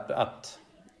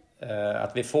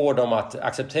att vi får dem att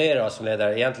acceptera oss som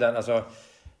ledare. Egentligen, alltså,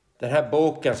 den här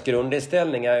bokens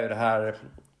grundinställning är ju det här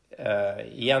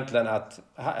egentligen att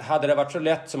hade det varit så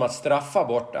lätt som att straffa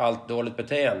bort allt dåligt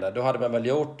beteende, då hade man väl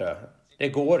gjort det. Det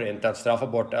går inte att straffa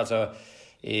bort, alltså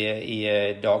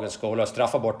i dagens skola,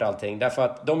 straffa bort allting. Därför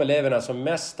att de eleverna som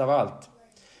mest av allt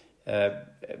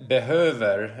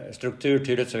behöver struktur,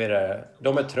 tydligt och så vidare,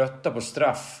 de är trötta på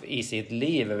straff i sitt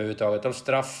liv överhuvudtaget. De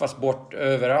straffas bort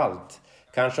överallt.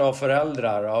 Kanske av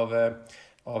föräldrar,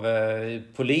 av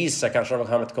poliser, kanske de har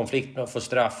hamnat i konflikt med att få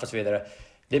straff och så vidare.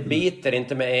 Det biter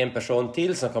inte med en person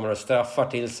till som kommer att straffa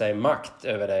till sig makt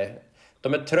över det.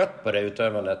 De är trött på det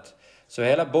utövandet. Så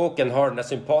hela boken har den här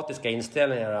sympatiska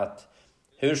inställningen att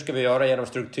hur ska vi göra genom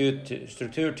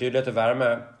struktur, tydlighet och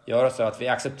värme, göra så att vi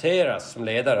accepteras som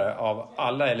ledare av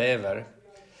alla elever.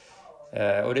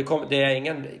 Och det är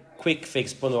ingen quick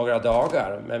fix på några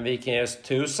dagar, men vi kan ge oss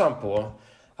tusan på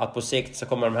att på sikt så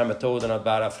kommer de här metoderna att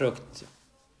bära frukt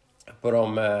på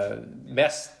de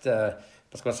mest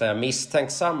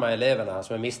misstänksamma eleverna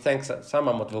som är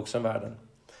misstänksamma mot vuxenvärlden.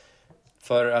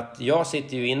 För att jag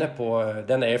sitter ju inne på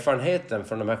den erfarenheten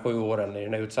från de här 7 åren i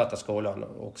den här utsatta skolan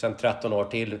och sen 13 år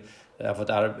till jag har fått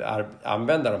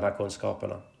använda de här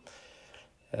kunskaperna.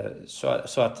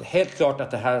 Så att helt klart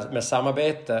att det här med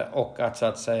samarbete och att så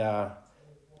att säga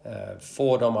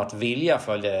få dem att vilja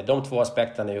följa det, de 2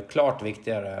 aspekterna är ju klart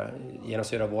viktigare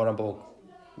genomsyrar våran bok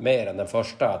mer än den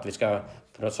första, att vi ska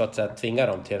på något sätt tvinga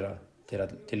dem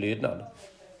till lydnad.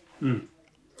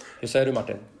 Hur säger du,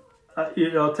 Martin?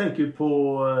 Jag tänker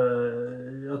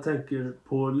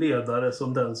på ledare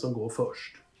som den som går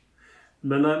först.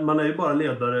 Men man är ju bara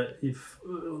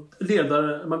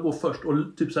ledare, man går först och,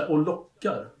 typ så här, och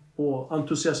lockar och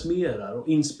entusiasmerar och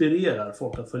inspirerar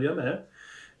folk att följa med.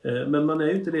 Men man är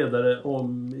ju inte ledare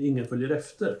om ingen följer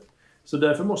efter. Så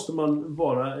därför måste man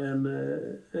vara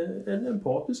en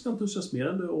empatisk,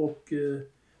 entusiasmerande och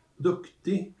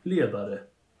duktig ledare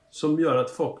som gör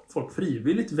att folk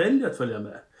frivilligt väljer att följa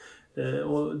med.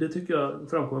 Och det tycker jag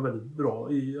framkommer väldigt bra.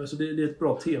 Alltså det är ett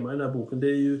bra tema i den här boken. Det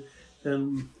är ju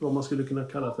vad man skulle kunna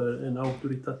kalla för en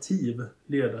auktoritativ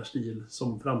ledarstil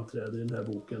som framträder i den här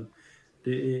boken.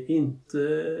 Det är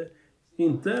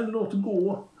inte en låt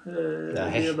gå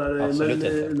ledare.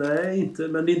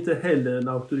 Men det är inte heller en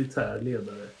auktoritär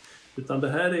ledare. Utan det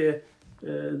här är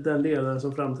den ledare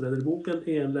som framträder i boken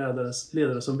är en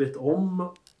ledare som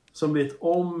vet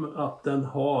om att den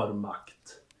har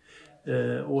makt.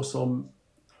 Och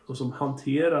som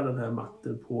hanterar den här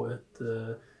makten på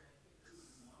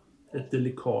ett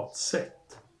delikat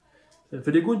sätt.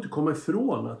 För det går inte att komma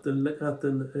ifrån att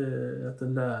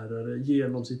en lärare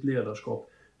genom sitt ledarskap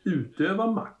utövar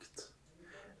makt.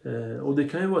 Och det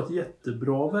kan ju vara ett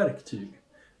jättebra verktyg.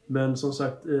 Men som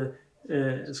sagt,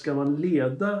 ska man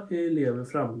leda elever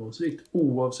framgångsrikt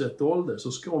oavsett ålder,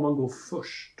 så ska man gå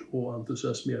först och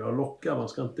entusiasmera och locka. Man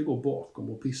ska inte gå bakom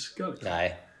och piska. Liksom.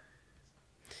 Nej.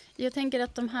 Jag tänker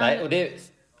att de här...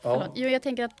 Jag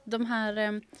tänker att de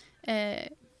här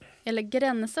eller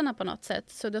gränserna på något sätt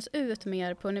suddas ut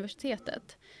mer på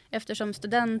universitetet. Eftersom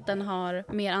studenten har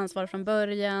mer ansvar från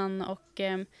början och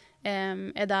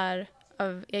är där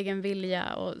av egen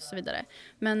vilja och så vidare.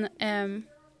 Men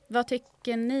vad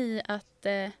tycker ni att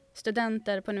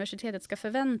studenter på universitetet ska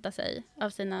förvänta sig av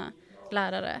sina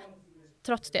lärare.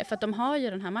 Trots det, för att de har ju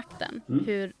den här makten.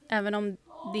 Även om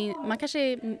man kanske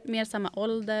är mer samma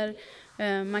ålder,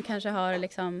 man kanske har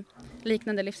liksom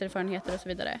liknande livserfarenheter och så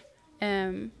vidare.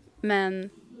 Men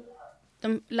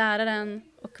läraren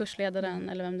och kursledaren,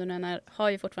 eller vem det nu är, har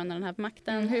ju fortfarande den här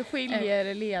makten. Hur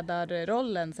skiljer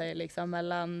ledarrollen sig liksom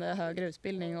mellan högre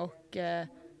utbildning och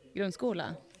grundskola?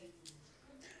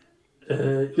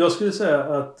 Jag skulle säga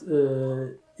att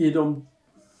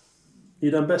i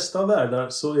den bästa av världar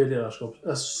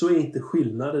så är inte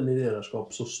skillnaden i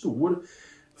ledarskap så stor.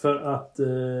 För att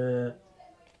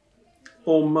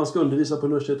om man ska undervisa på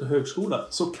universitet och högskola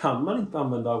så kan man inte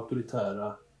använda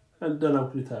den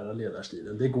auktoritära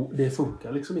ledarstilen. Det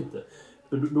funkar liksom inte.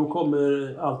 För då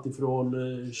kommer allt ifrån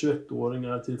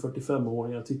 21-åringar till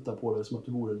 45-åringar titta på det som att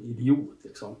du vore en idiot.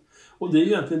 Liksom. Och det är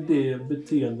egentligen det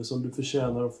beteende som du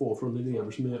förtjänar att få från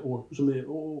elever som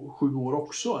är 7 år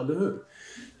också, eller hur?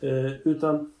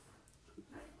 Utan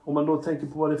om man då tänker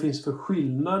på vad det finns för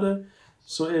skillnader,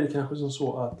 så är det kanske som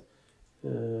så att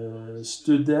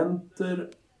studenter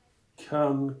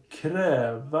kan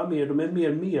kräva mer, de är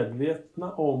mer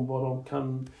medvetna om vad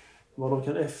de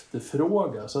kan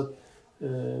efterfråga. Så att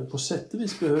på sätt och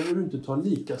vis behöver du inte ta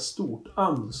lika stort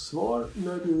ansvar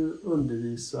när du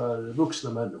undervisar vuxna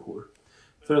människor.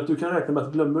 För att du kan räkna med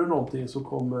att glömmer du någonting så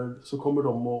kommer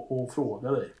de att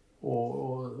fråga dig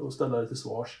och ställa dig till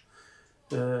svars.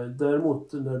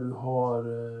 Däremot när du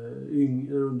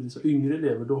undervisar yngre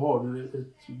elever, då har du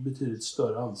ett betydligt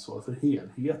större ansvar för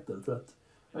helheten. För att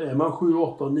är man 7,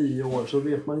 8, 9 år så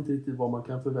vet man inte riktigt vad man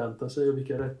kan förvänta sig och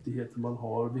vilka rättigheter man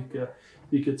har,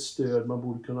 vilket stöd man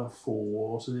borde kunna få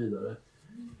och så vidare.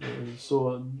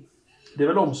 Så det är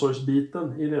väl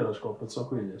omsorgsbiten i ledarskapet som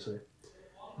skiljer sig.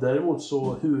 Däremot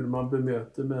så hur man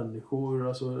bemöter människor,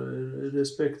 alltså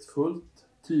respektfullt,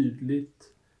 tydligt,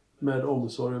 med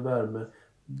omsorg och värme.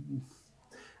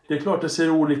 Det är klart det ser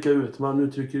olika ut. Man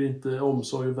uttrycker inte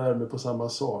omsorg och värme på samma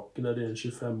sak när det är en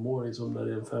 25-åring som när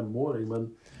det är en 5-åring.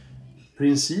 Men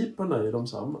principerna är de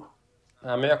samma.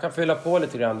 Ja, men jag kan fylla på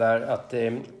lite grann där att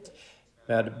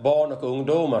med barn och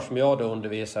ungdomar som jag då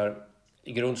undervisar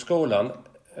i grundskolan,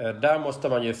 där måste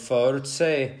man ju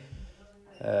förutse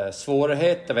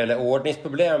svårigheter eller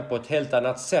ordningsproblem på ett helt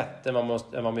annat sätt än vad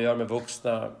man gör med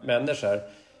vuxna människor.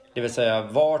 Det vill säga,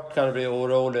 vart kan det bli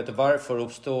oroligt och varför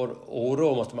uppstår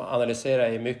oro måste man analysera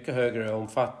i mycket högre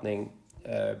omfattning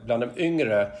bland de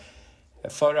yngre.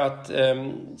 För att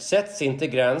sätts inte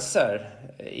gränser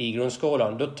i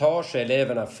grundskolan, då tar sig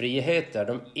eleverna friheter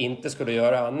de inte skulle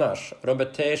göra annars. Och de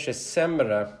beter sig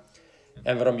sämre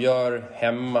än vad de gör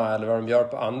hemma eller vad de gör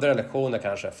på andra lektioner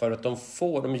kanske. För att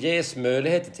de ges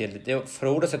möjligheter till det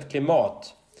frodas ett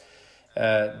klimat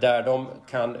där de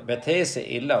kan bete sig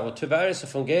illa. Och tyvärr så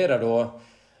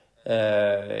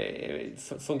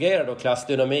fungerar då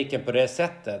klassdynamiken på det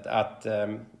sättet att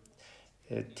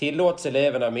tillåts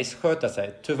eleverna missköta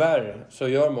sig. Tyvärr så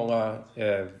gör många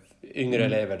yngre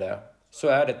elever det. Så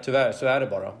är det tyvärr, så är det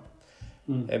bara.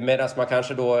 Medan man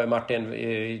kanske då, Martin,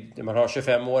 när man har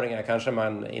 25-åringar kanske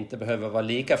man inte behöver vara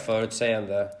lika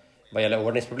förutseende vad gäller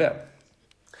ordningsproblem.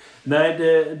 Nej,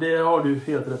 det har du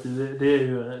helt rätt i.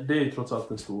 Det är ju trots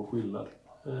allt en stor skillnad.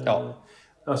 Ja.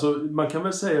 Alltså, man kan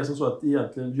väl säga som så att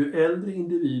egentligen ju äldre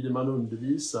individer man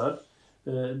undervisar,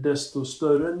 desto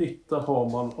större nytta har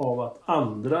man av att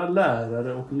andra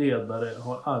lärare och ledare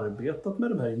har arbetat med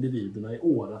de här individerna i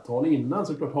åratal innan.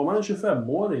 Så klart, har man en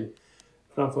 25-åring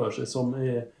framför sig som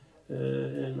är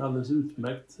en alldeles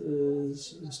utmärkt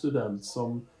student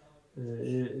som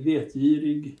är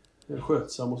vetgirig,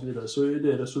 skötsam och så vidare, så är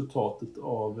det resultatet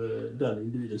av den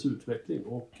individens utveckling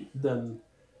och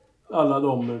alla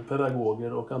de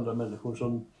pedagoger och andra människor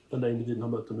som den där individen har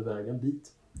mött under vägen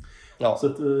dit. Ja. Så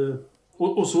att,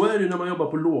 och så är det ju när man jobbar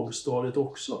på lågstadiet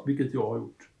också, vilket jag har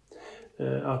gjort.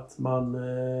 Att man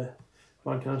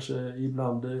kanske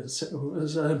ibland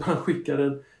man skickar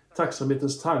en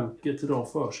tacksamhetens tanke till de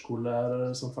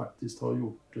förskollärare som faktiskt har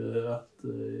gjort att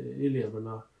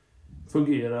eleverna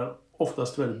fungerar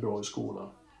oftast väldigt bra i skolan.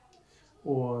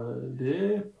 Och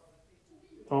det...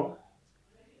 Ja.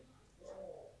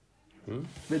 Jag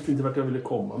vet inte vart jag ville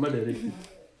komma med det riktigt.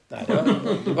 Nej,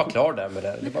 du var klar där med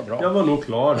det. Det var bra. Jag var nog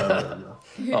klar där med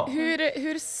det. Ja.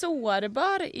 Hur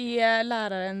sårbar är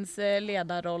lärarens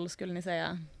ledarroll, skulle ni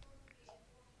säga?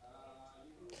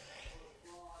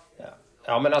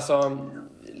 Ja, men alltså,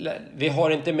 vi har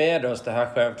inte med oss det här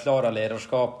självklara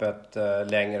ledarskapet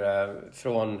längre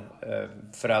från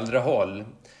föräldrahåll.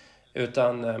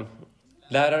 Utan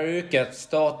läraryrkets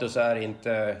status är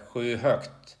inte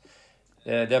skyhögt.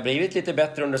 Det har blivit lite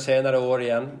bättre under senare år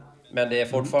igen. Men det är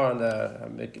fortfarande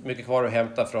mycket kvar att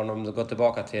hämta från om du går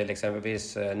tillbaka till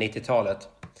exempelvis 90-talet.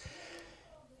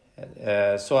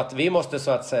 Så att vi måste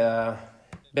så att säga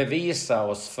bevisa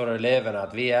oss för eleverna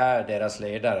att vi är deras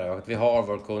ledare och att vi har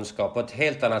vår kunskap på ett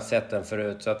helt annat sätt än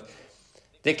förut. Så att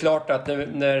det är klart att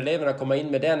när eleverna kommer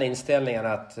in med den inställningen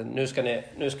att nu ska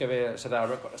vi sådär,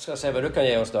 ska se vad du kan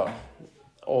ge oss då.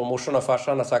 Och morsan och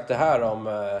farsan har sagt det här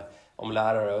om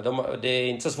lärare. Och det är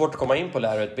inte så svårt att komma in på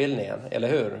lärarutbildningen, eller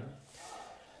hur?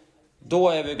 Då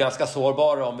är vi ganska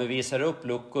sårbara om vi visar upp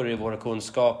luckor i vår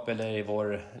kunskap eller i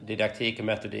vår didaktik och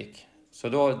metodik. Så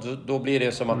då blir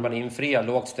det som att man infriar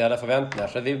lågt ställda förväntningar.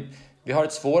 Så vi har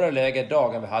ett svårare läge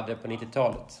idag än vi hade på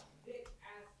 90-talet.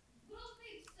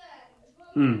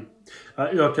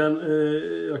 Jag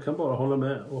kan bara hålla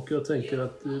med. Och jag tänker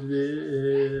att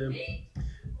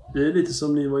det är lite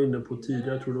som ni var inne på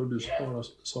tidigare. Jag tror det var du,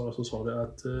 Sara, som sa det.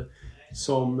 Att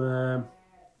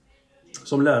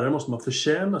som lärare måste man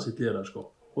förtjäna sitt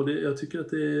ledarskap. Och jag tycker att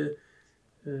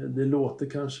det låter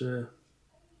kanske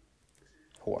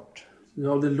hårt.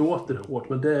 Ja, det låter hårt,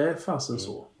 men det är fasen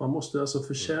så. Man måste alltså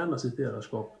förtjäna sitt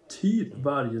ledarskap typ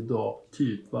varje dag,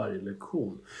 typ varje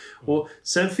lektion. Och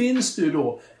sen finns det ju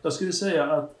då, jag skulle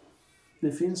säga att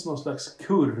det finns någon slags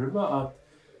kurva att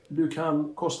du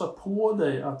kan kosta på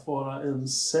dig att vara en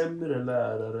sämre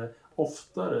lärare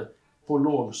oftare på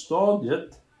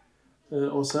lågstadiet.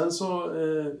 Och sen så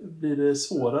blir det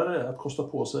svårare att kosta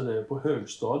på sig det på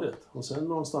högstadiet. Och sen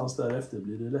någonstans därefter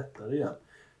blir det lättare igen.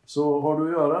 Så har du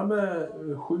att göra med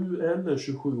 7 eller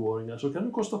 27-åringar så kan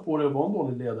du kosta på dig att vara en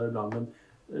dålig ledare ibland. Men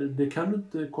det kan du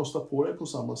inte kosta på dig på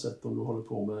samma sätt om du håller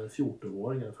på med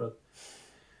 14-åringar. För att,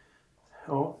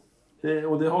 ja,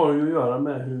 och det har ju att göra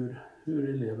med hur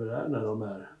elever är när de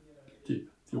är typ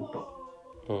 14.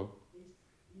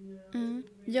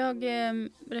 Jag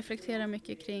reflekterar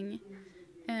mycket kring,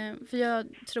 för jag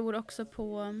tror också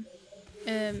på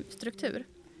struktur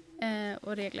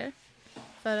och regler.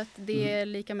 För att det är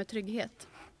lika med trygghet.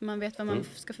 Man vet vad man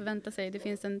ska förvänta sig. Det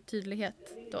finns en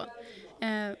tydlighet då.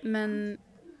 Men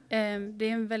det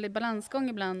är en väldigt balansgång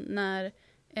ibland när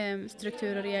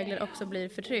struktur och regler också blir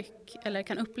förtryck. Eller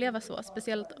kan upplevas så.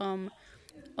 Speciellt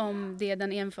om det är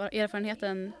den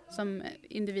erfarenheten som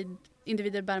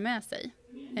individer bär med sig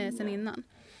sen innan.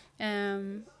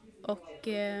 Och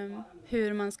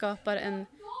hur man skapar en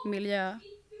miljö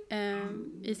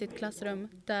i sitt klassrum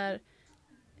där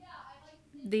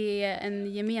det är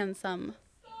en gemensam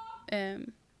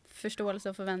förståelse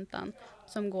och förväntan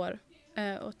som går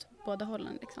åt båda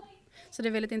hållen. Liksom. Så det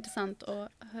är väldigt intressant att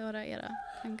höra era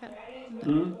tankar.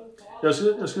 Jag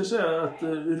skulle säga att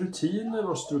rutiner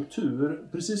och struktur,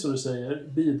 precis som du säger,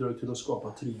 bidrar till att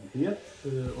skapa trygghet.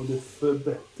 Och det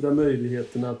förbättrar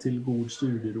möjligheterna till god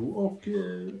studiero och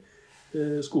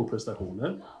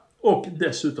skolprestationer. Och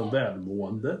dessutom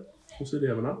välmående hos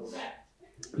eleverna.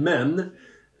 Men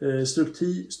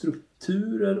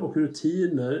strukturer och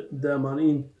rutiner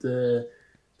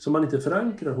som man inte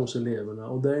förankrar hos eleverna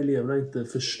och där eleverna inte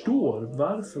förstår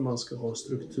varför man ska ha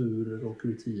strukturer och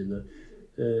rutiner,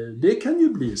 det kan ju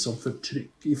bli som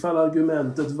förtryck. Ifall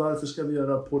argumentet varför ska vi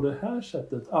göra på det här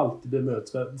sättet alltid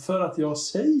bemöts för att jag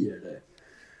säger det,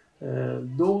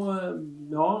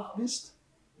 ja visst,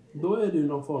 då är det ju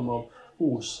någon form av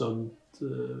osunt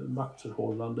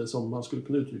maktförhållande som man skulle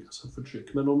kunna uttrycka som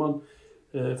förtryck. Men om man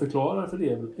förklarar för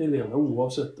eleverna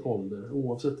oavsett ålder,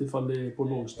 oavsett ifall det är på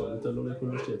lågstadiet eller om det är på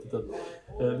universitetet, att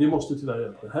vi måste tyvärr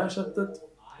göra på det här sättet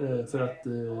för att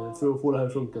få det här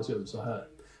att funka så gör vi så här.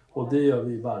 Och det gör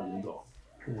vi varje dag.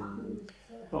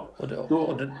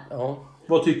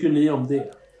 Vad tycker ni om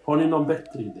det? Har ni någon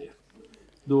bättre idé?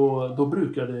 Då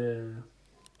brukar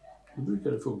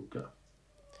det funka.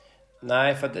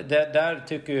 Nej, för där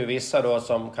tycker ju vissa då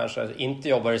som kanske inte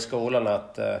jobbar i skolan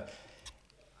att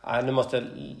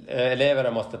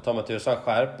eleverna måste ta med tusan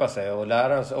skärpa sig och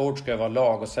lärarens ord ska vara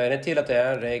lag och säger ni till att det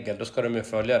är en regel då ska de ju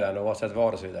följa den oavsett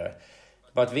vad och så vidare.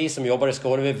 Bara att vi som jobbar i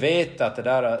skolan, vi vet att det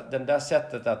där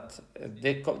sättet att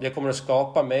det kommer att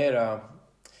skapa mera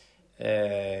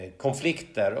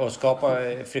konflikter och skapa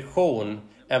friktion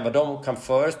än vad de kan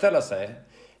föreställa sig.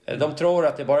 De tror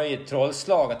att det bara är ett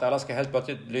trollslag att alla ska helt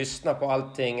plötsligt lyssna på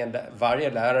allting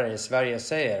varje lärare i Sverige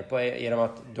säger genom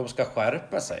att de ska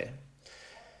skärpa sig.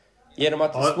 Genom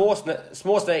att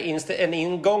en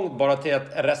ingång bara till att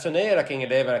resonera kring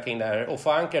eleverna kring det här och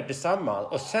förankra det tillsammans.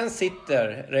 Och sen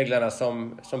sitter reglerna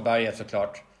som berget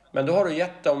såklart. Men då har du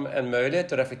gett dem en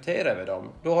möjlighet att reflektera över dem.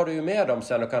 Då har du ju med dem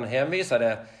sen och kan hänvisa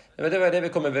det. Det var det vi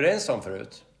kom överens om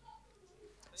förut.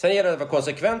 Sen gäller det att vara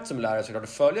konsekvent som lärare såklart och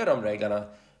följa de reglerna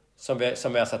som vi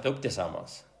har satt upp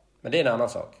tillsammans. Men det är en annan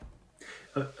sak.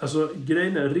 Alltså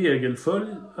grejen är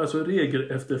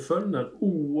regelefterföljnad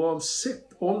oavsett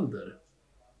ålder.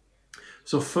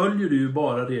 Så följer du ju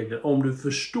bara regler om du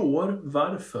förstår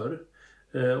varför.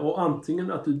 Och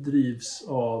antingen att du drivs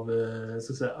av,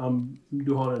 så att säga,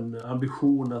 du har en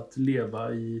ambition att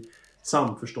leva i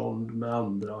samförstånd med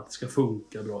andra, att det ska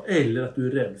funka bra. Eller att du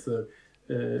är rädd för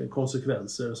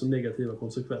konsekvenser, alltså negativa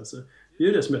konsekvenser. Det är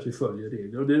ju det som är att vi följer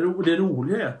regler. Och det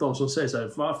roliga är att de som säger så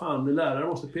här, vad fan, lärare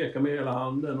måste peka med hela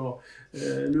handen och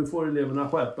nu får eleverna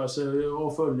skärpa sig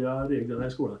och följa reglerna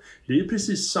i skolan. Det är ju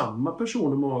precis samma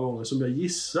personer många gånger som jag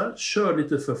gissar kör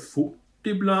lite för fort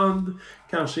ibland,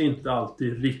 kanske inte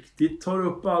alltid riktigt tar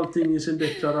upp allting i sin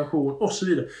deklaration och så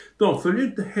vidare. De följer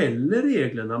inte heller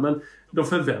reglerna, men de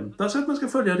förväntar sig att man ska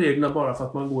följa reglerna bara för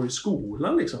att man går i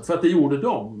skolan liksom. För att det gjorde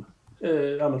de.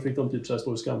 Annars fick de typ så här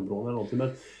stå i skambrån eller någonting.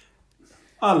 Men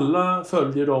alla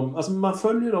följer dem, alltså man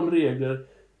följer de regler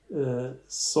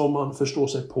som man förstår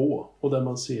sig på och där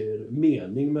man ser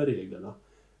mening med reglerna.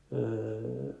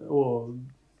 Och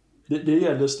det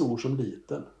gäller stor som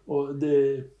liten. Och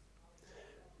det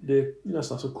är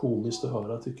nästan så komiskt att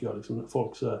höra, tycker jag, liksom,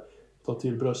 folk så här tar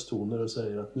till brösttoner och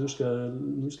säger att nu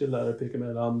ska lärare peka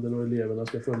med handen och eleverna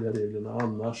ska följa reglerna,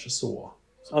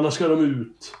 annars ska de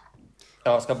ut.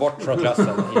 Ja, ska bort från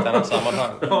klassen i ett annat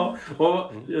sammanhang. Ja,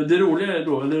 och det roliga är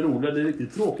då, det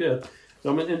riktigt tråkiga är att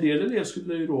en del elever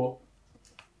skulle ju då,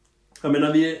 jag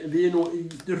menar vi är nog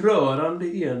rörande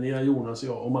eniga, Jonas och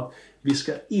jag, om att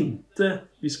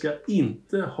vi ska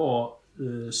inte ha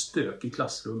stök i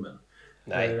klassrummen.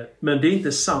 Nej. Men det är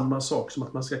inte samma sak som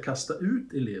att man ska kasta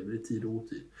ut elever i tid och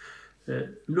otid.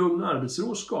 Lugn och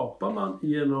arbetsro skapar man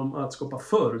genom att skapa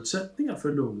förutsättningar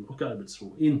för lugn och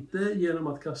arbetsro. Inte genom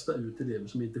att kasta ut elever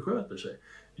som inte sköter sig.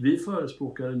 Vi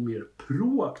förespråkar en mer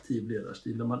proaktiv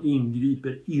ledarstil där man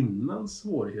ingriper innan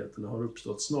svårigheterna har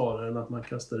uppstått snarare än att man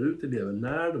kastar ut elever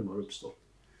när de har uppstått.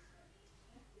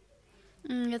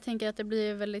 Jag tänker att det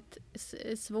blir väldigt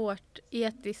svårt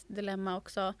etiskt dilemma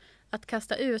också att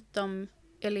kasta ut de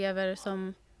elever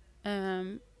som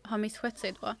har misskött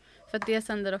sig då. För att det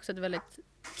sänder också ett väldigt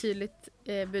tydligt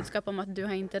budskap om att du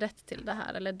har inte rätt till det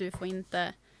här. Eller du får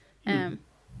inte,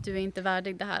 du är inte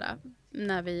värdig det här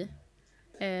när vi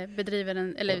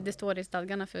bedriver eller det står i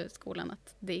stadgarna för skolan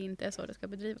att det inte är så det ska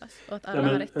bedrivas. Och att alla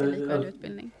har rätt till likvärdig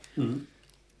utbildning.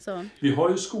 Så. Vi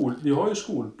har ju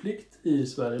skolplikt i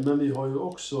Sverige, men vi har ju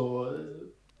också,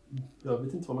 jag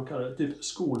vet inte vad man kallar det, typ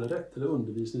skolrätt eller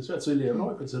undervisningsrätt. Så eleverna har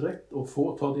faktiskt rätt att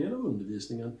få ta del av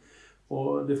undervisningen.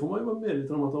 Och det får man ju vara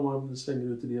medveten om, att om man slänger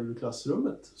ut elever i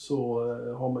klassrummet så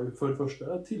har man ju för det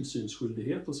första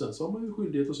tillsynsskyldighet och sen så har man ju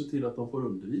skyldighet att se till att de får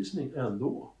undervisning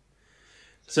ändå.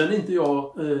 Sen är inte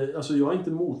jag är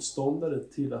inte motståndare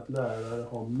till att lärare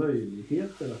har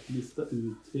möjligheten att lyfta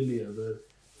ut elever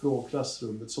från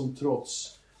klassrummet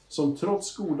som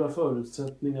trots goda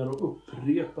förutsättningar och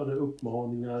upprepade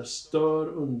uppmaningar stör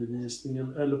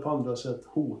undervisningen eller på andra sätt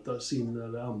hotar sin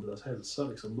eller andras hälsa.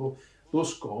 Liksom. Då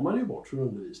ska man ju bort från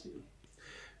undervisningen.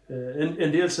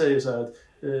 En del säger så här att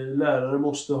lärare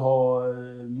måste ha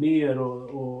mer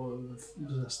och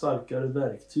starkare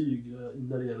verktyg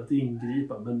när det gäller att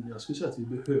ingripa. Men jag skulle säga att vi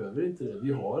behöver inte det.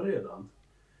 Vi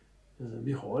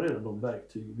har redan de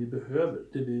verktyg vi behöver.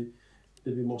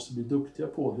 Det vi måste bli duktiga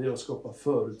på, det är att skapa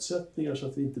förutsättningar så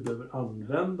att vi inte behöver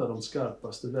använda de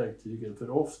skarpaste verktygen för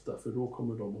ofta. För då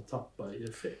kommer de att tappa i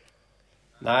effekt.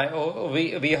 Nej, och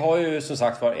vi har ju som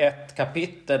sagt var ett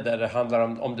kapitel där det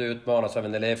handlar om du utmanas av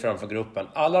en elev framför gruppen.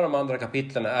 Alla de andra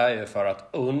kapitlen är ju för att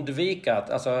undvika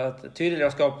att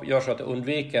tydlighetskunskap gör så att du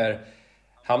undviker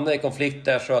hamna i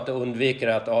konflikter, så att du undviker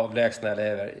att avlägsna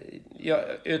elever.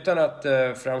 Utan att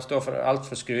framstå för allt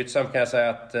för skrytsam kan jag säga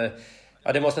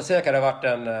att det måste säkert ha varit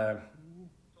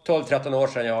 12-13 år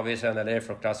sedan jag avvisade en elev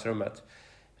från klassrummet.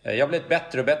 Jag har blivit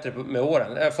bättre och bättre med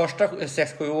åren. Första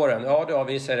 6-7 åren, då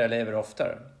avvisar jag elever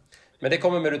oftare. Men det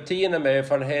kommer med rutinen, med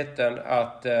erfarenheten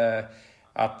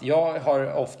att jag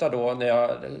har ofta då,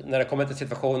 när det kommer till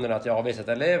situationen att jag avvisat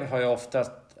elev, har jag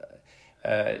oftast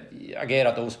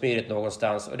agerat osmidigt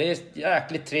någonstans. Och det är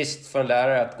jäkligt trist för en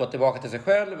lärare att gå tillbaka till sig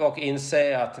själv och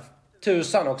inse att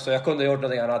tusan också, jag kunde ha gjort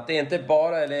något annat. Det är inte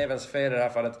bara elevens fel i det här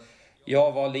fallet.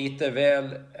 Jag var lite väl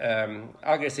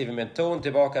aggressiv i min ton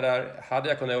tillbaka där. Hade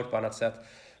jag kunnat gjort på annat sätt.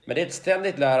 Men det är ett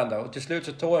ständigt lärande. Och till slut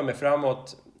så tog jag mig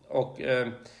framåt. Och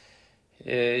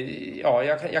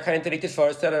jag kan inte riktigt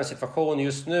föreställa en situation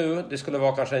just nu. Det skulle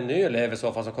vara kanske en ny elev i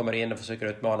så fall som kommer in och försöker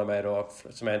utmana mig då,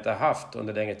 som jag inte har haft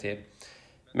under längre tid.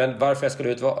 Men varför jag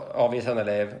skulle avvisa en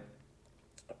elev.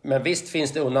 Men visst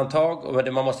finns det undantag.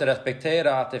 Och man måste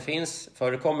respektera att det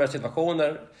förekommer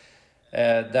situationer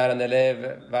där en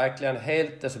elev verkligen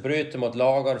helt bryter mot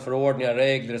lagar, förordningar,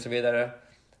 regler och så vidare.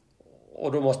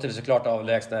 Och då måste vi såklart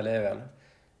avlägsna eleven.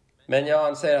 Men jag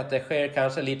anser att det sker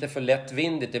kanske lite för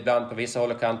lättvindigt ibland på vissa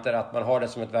håll och kanter, att man har det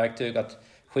som ett verktyg att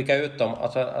skicka ut dem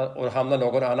och hamna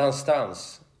någon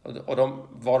annanstans. Och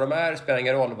var de är spelar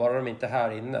ingen roll, bara de inte är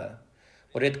här inne.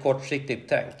 Och det är ett kortsiktigt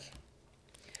tänk.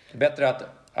 Det är bättre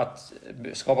att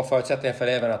skapa förutsättningar för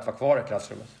eleverna att vara kvar i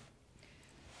klassrummet.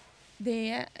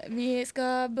 Vi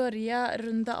ska börja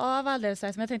runda av alldeles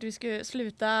här, men jag tänkte vi skulle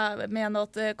sluta med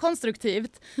något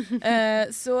konstruktivt.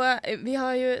 Så vi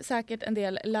har ju säkert en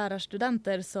del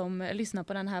lärarstudenter som lyssnar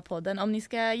på den här podden. Om ni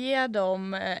ska ge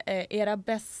dem era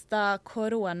bästa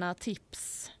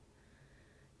coronatips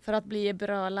för att bli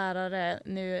bra lärare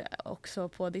nu också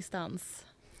på distans.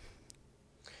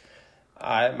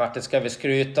 Nej, Martin, ska vi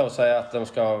skryta och säga att de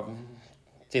ska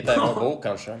titta i vår bok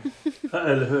kanske?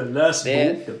 Eller hur? Läs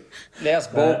boken.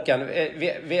 Läs boken.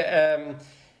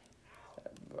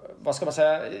 Vad ska man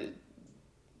säga?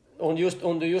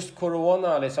 Under just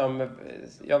corona, liksom,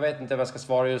 jag vet inte vad jag ska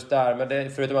svara just där, men det,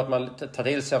 förutom att man tar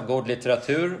till sig av god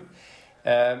litteratur.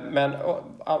 Men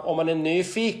om man är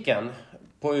nyfiken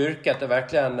på yrket och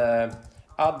verkligen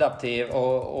adaptiv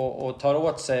och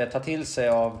tar till sig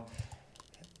av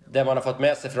det man har fått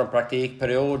med sig från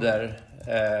praktikperioder.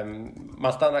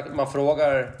 Man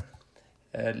frågar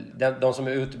de som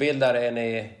är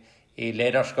utbildare i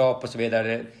ledarskap och så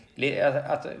vidare,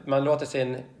 att man låter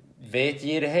sin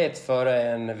vetgirighet föra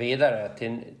en vidare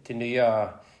till nya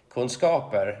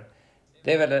kunskaper.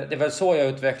 Det är väl så jag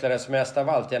utvecklades mest av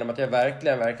allt, genom att jag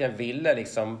verkligen ville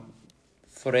liksom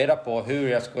få reda på hur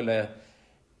jag skulle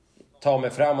ta mig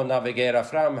fram och navigera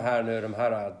fram här nu de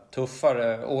här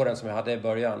tuffare åren som jag hade i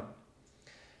början.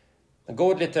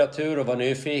 God litteratur och vara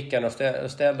nyfiken och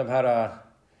ställ de här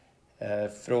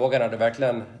frågorna du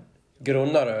verkligen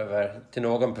grunnar över till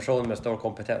någon person med stor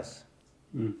kompetens.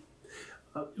 Mm.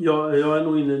 Jag är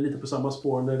nog inne lite på samma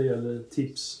spår när det gäller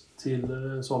tips till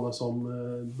sådana som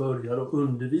börjar att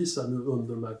undervisa nu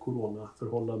under de här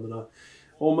coronaförhållandena.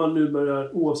 Om man nu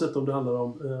börjar, oavsett om det handlar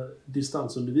om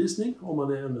distansundervisning, om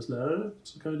man är ämneslärare,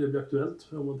 så kan det bli aktuellt.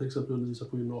 Om man till exempel undervisar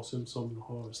på gymnasium som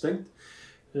har stängt.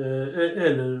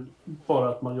 Eller bara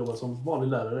att man jobbar som vanlig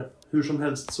lärare. Hur som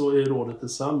helst så är rådet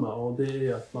detsamma, och det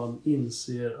är att man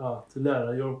inser att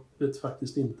lärarjobbet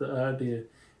faktiskt inte är det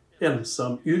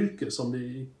ensamyrke som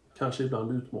det kanske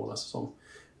ibland utmålas som.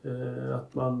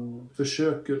 Att man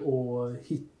försöker att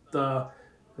hitta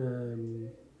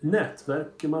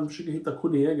nätverk, man försöker hitta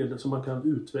kollegor som man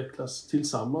kan utvecklas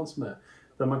tillsammans med.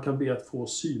 Där man kan be att få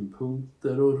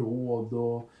synpunkter och råd,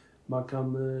 och man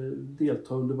kan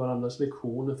delta under varandras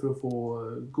lektioner för att få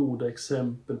goda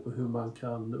exempel på hur man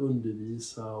kan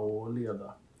undervisa och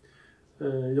leda.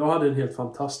 Jag hade en helt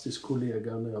fantastisk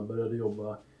kollega när jag började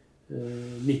jobba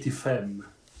 95.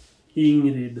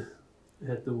 Ingrid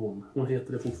hette hon. Hon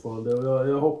heter det fortfarande. Och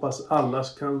jag hoppas alla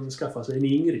kan skaffa sig en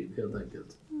Ingrid helt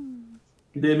enkelt.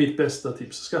 Det är mitt bästa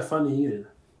tips. Skaffa en Ingrid.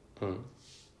 Mm.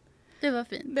 Det var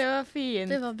fint. Det var fint.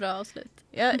 Det var bra avslut.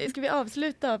 Ja, ska vi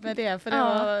avsluta med det? För det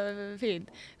var fint.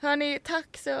 Hörni,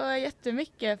 tack så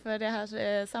jättemycket för det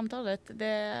här samtalet.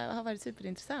 Det har varit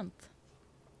superintressant.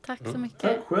 Tack så mycket.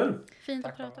 Tack själv. Fint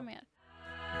att prata med er.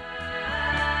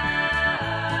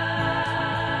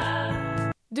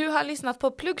 Du har lyssnat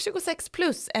på Plugg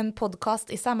 26+, en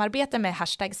podcast i samarbete med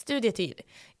 #studietid.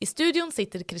 I studion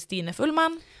sitter Kristine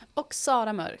Fullman och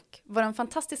Sara Mörk. Vår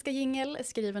fantastiska jingle är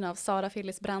skriven av Sara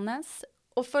Phyllis Brannes,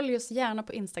 och följ oss gärna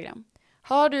på Instagram.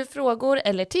 Har du frågor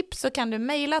eller tips så kan du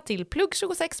mejla till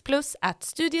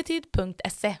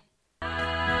plugg26plus@studietid.se.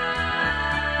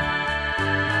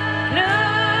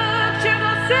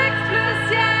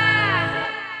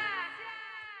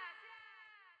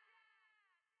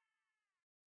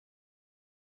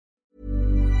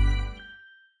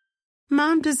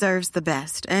 Mom deserves the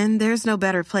best, and there's no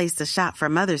better place to shop for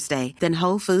Mother's Day than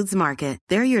Whole Foods Market.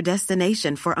 They're your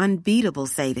destination for unbeatable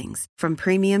savings, from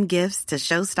premium gifts to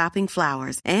show-stopping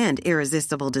flowers and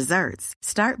irresistible desserts.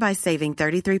 Start by saving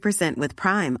 33% with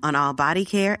Prime on all body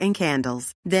care and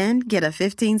candles. Then get a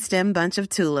 15-stem bunch of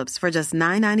tulips for just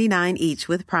 $9.99 each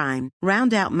with Prime.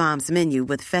 Round out Mom's menu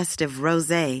with festive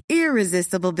rosé,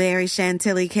 irresistible berry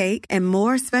chantilly cake, and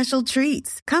more special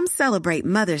treats. Come celebrate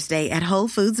Mother's Day at Whole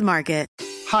Foods Market.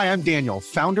 Hi, I'm Daniel,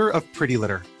 founder of Pretty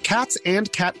Litter. Cats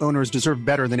and cat owners deserve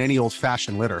better than any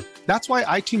old-fashioned litter. That's why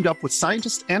I teamed up with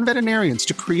scientists and veterinarians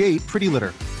to create Pretty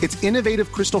Litter. Its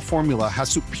innovative crystal formula has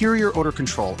superior odor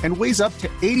control and weighs up to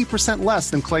 80%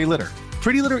 less than clay litter.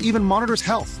 Pretty Litter even monitors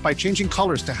health by changing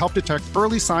colors to help detect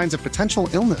early signs of potential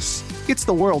illness. It's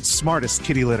the world's smartest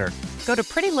kitty litter. Go to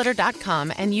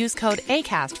prettylitter.com and use code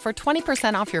ACAST for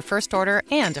 20% off your first order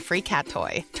and a free cat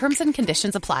toy. Terms and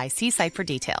conditions apply. See site for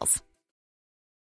details.